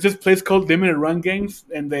 there's this place called Limited Run Games,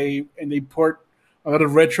 and they port a lot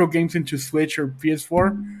of retro games into Switch or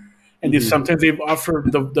PS4. And sometimes they've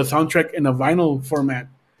offered the soundtrack in a vinyl format.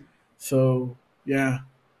 So, yeah,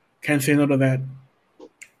 can't say no to that.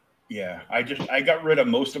 Yeah, I got rid of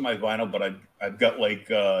most of my vinyl, but I've got like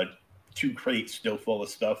 2 crates still full of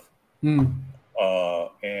stuff. And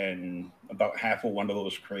about half of one of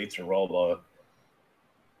those crates are all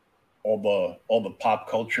the pop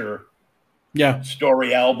culture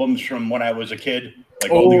story albums from when I was a kid.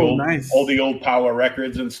 Like all the old Power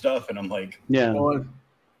records and stuff. And I'm like,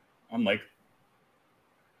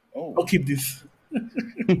 I'll keep this.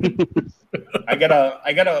 I got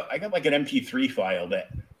like an MP3 file that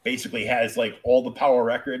basically has like all the Power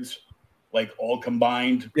records, like all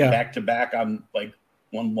combined back to back on like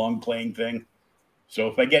one long playing thing. So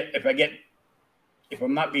if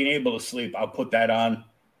I'm not being able to sleep, I'll put that on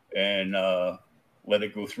and let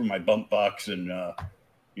it go through my bump box, and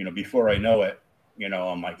before I know it,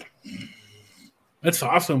 I'm like, that's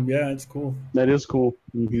awesome. Yeah, it's cool. That is cool.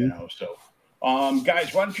 So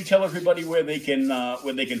guys, why don't you tell everybody where they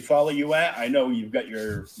can follow you at? I know you've got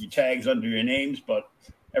your tags under your names, but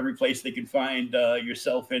every place they can find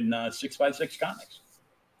yourself in 656 Comics.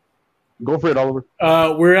 Go for it, Oliver.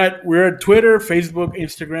 We're at Twitter, Facebook,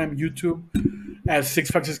 Instagram, YouTube at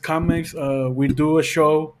 656 Comics. We do a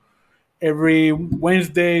show every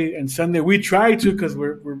Wednesday and Sunday. We try to because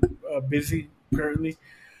we're busy currently,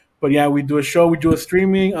 but yeah, we do a show. We do a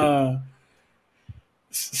streaming.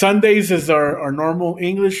 Sundays is our normal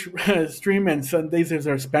English stream, and Sundays is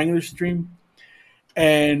our Spanglish stream.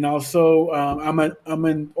 And also, I'm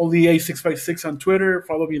in OLEA656 on Twitter.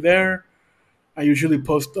 Follow me there. I usually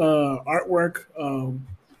post artwork,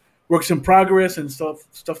 works in progress, and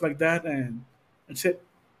stuff like that. And that's it.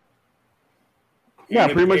 Yeah,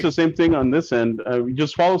 pretty much the same thing on this end. You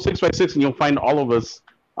just follow 656, and you'll find all of us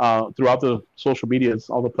throughout the social medias,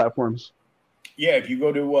 all the platforms. Yeah, if you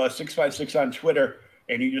go to 656 on Twitter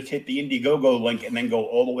and you just hit the Indiegogo link and then go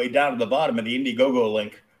all the way down to the bottom of the Indiegogo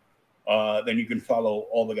link, then you can follow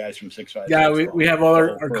all the guys from 656. Yeah, we have all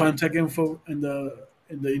our contact info in the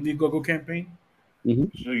Indiegogo campaign. Mm-hmm.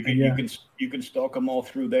 So you can stalk them all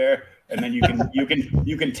through there, and then you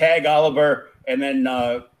can tag Oliver and then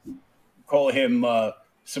call him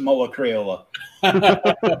Samoa Crayola.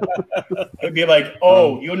 He'd be like,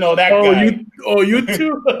 "Oh, you know that guy? You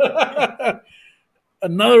too?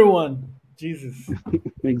 Another one, Jesus."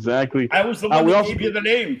 Exactly. I was the one that gave you the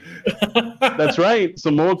name. That's right,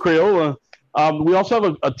 Samoa Crayola. We also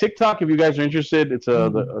have a TikTok if you guys are interested. It's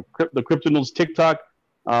the Cryptidnals TikTok.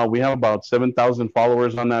 We have about 7,000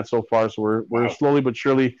 followers on that so far, so we're slowly but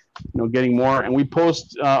surely, getting more. And we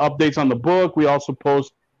post updates on the book. We also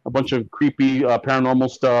post a bunch of creepy paranormal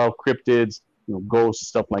stuff, cryptids, ghosts,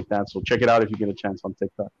 stuff like that. So check it out if you get a chance on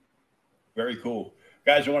TikTok. Very cool.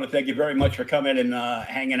 Guys, I want to thank you very much for coming and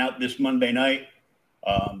hanging out this Monday night.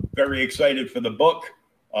 Very excited for the book.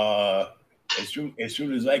 As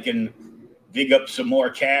soon as I can dig up some more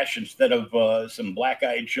cash instead of some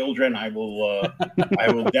black-eyed children, I will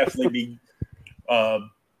definitely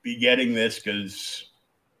be getting this, because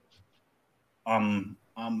I'm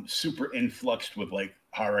super influxed with like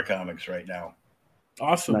horror comics right now.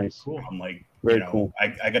 Awesome. Nice. Cool. I'm like, Very cool.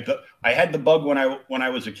 I had the bug when I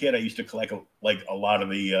was a kid. I used to collect a lot of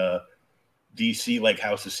the DC, like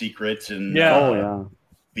House of Secrets and the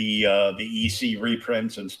EC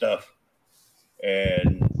reprints and stuff.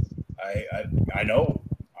 And I know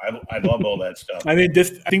I love all that stuff. I mean, I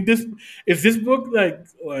think this book like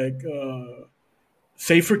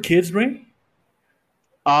safe for kids, right?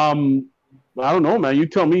 I don't know, man. You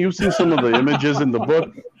tell me. You've seen some of the images in the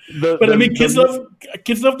book.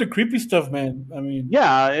 Kids love the creepy stuff, man. I mean,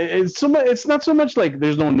 yeah, it's not so much like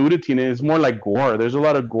there's no nudity in it. It's more like gore. There's a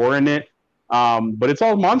lot of gore in it, but it's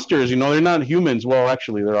all monsters. They're not humans. Well,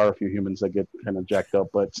 actually, there are a few humans that get kind of jacked up,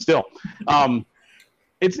 but still,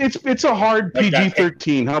 it's a hard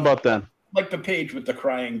PG-13. How about that? Like the page with the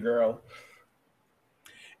crying girl.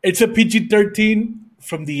 It's a PG-13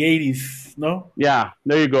 from the 80s, no? Yeah,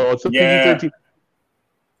 there you go. It's a PG-13.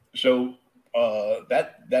 So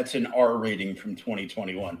that's an R rating from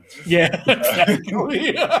 2021. Yeah,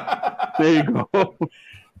 exactly. There you go.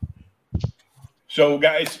 So,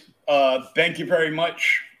 guys, thank you very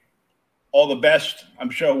much. All the best. I'm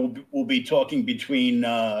sure we'll be talking between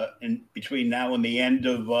now and the end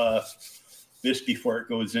of this before it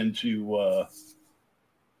goes into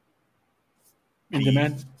in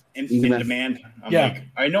demand. In demand. I'm like,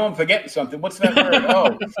 I know I'm forgetting something. What's that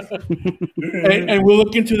word? And we'll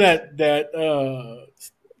look into that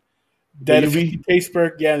UV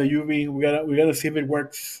iceberg. Yeah, the UV. We gotta see if it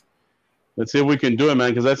works. Let's see if we can do it, man,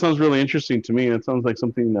 because that sounds really interesting to me. It sounds like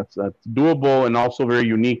something that's doable and also very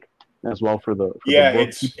unique as well for the book.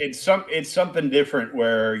 It's something different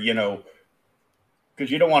where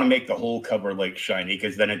because you don't want to make the whole cover like shiny,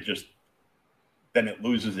 because then it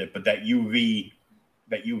loses it. But that UV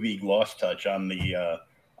gloss touch on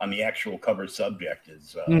the actual cover subject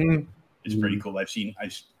is pretty cool.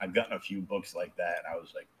 I've gotten a few books like that, and I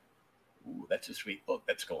was like, ooh, that's a sweet book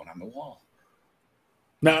that's going on the wall.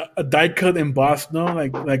 Now, a die cut embossed, no,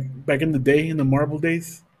 like back in the day, in the Marvel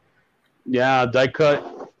days. Yeah, die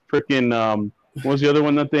cut. Freaking what was the other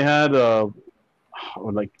one that they had? I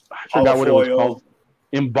forgot what it was called.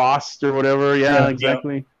 Embossed or whatever. Yeah,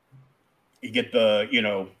 exactly. You get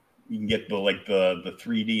you can get the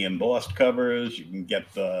 3D embossed covers. You can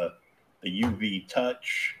get the UV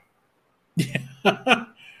touch. Yeah.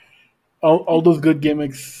 all those good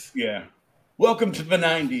gimmicks. Yeah. Welcome to the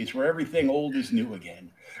 90s, where everything old is new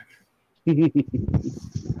again.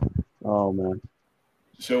 Oh, man.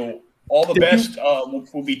 So all the best.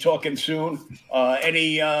 We'll be talking soon.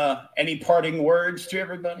 Any parting words to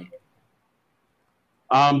everybody?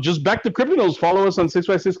 Just back to Cryptidnals. Follow us on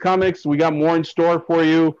 656 Comics. We got more in store for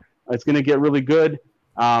you. It's going to get really good.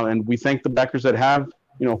 And we thank the backers that have,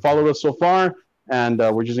 followed us so far. And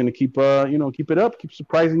we're just going to keep it up, keep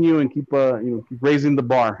surprising you, and keep raising the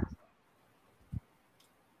bar.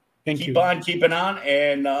 Thank you. Keep on keeping on,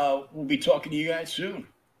 and we'll be talking to you guys soon.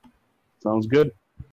 Sounds good.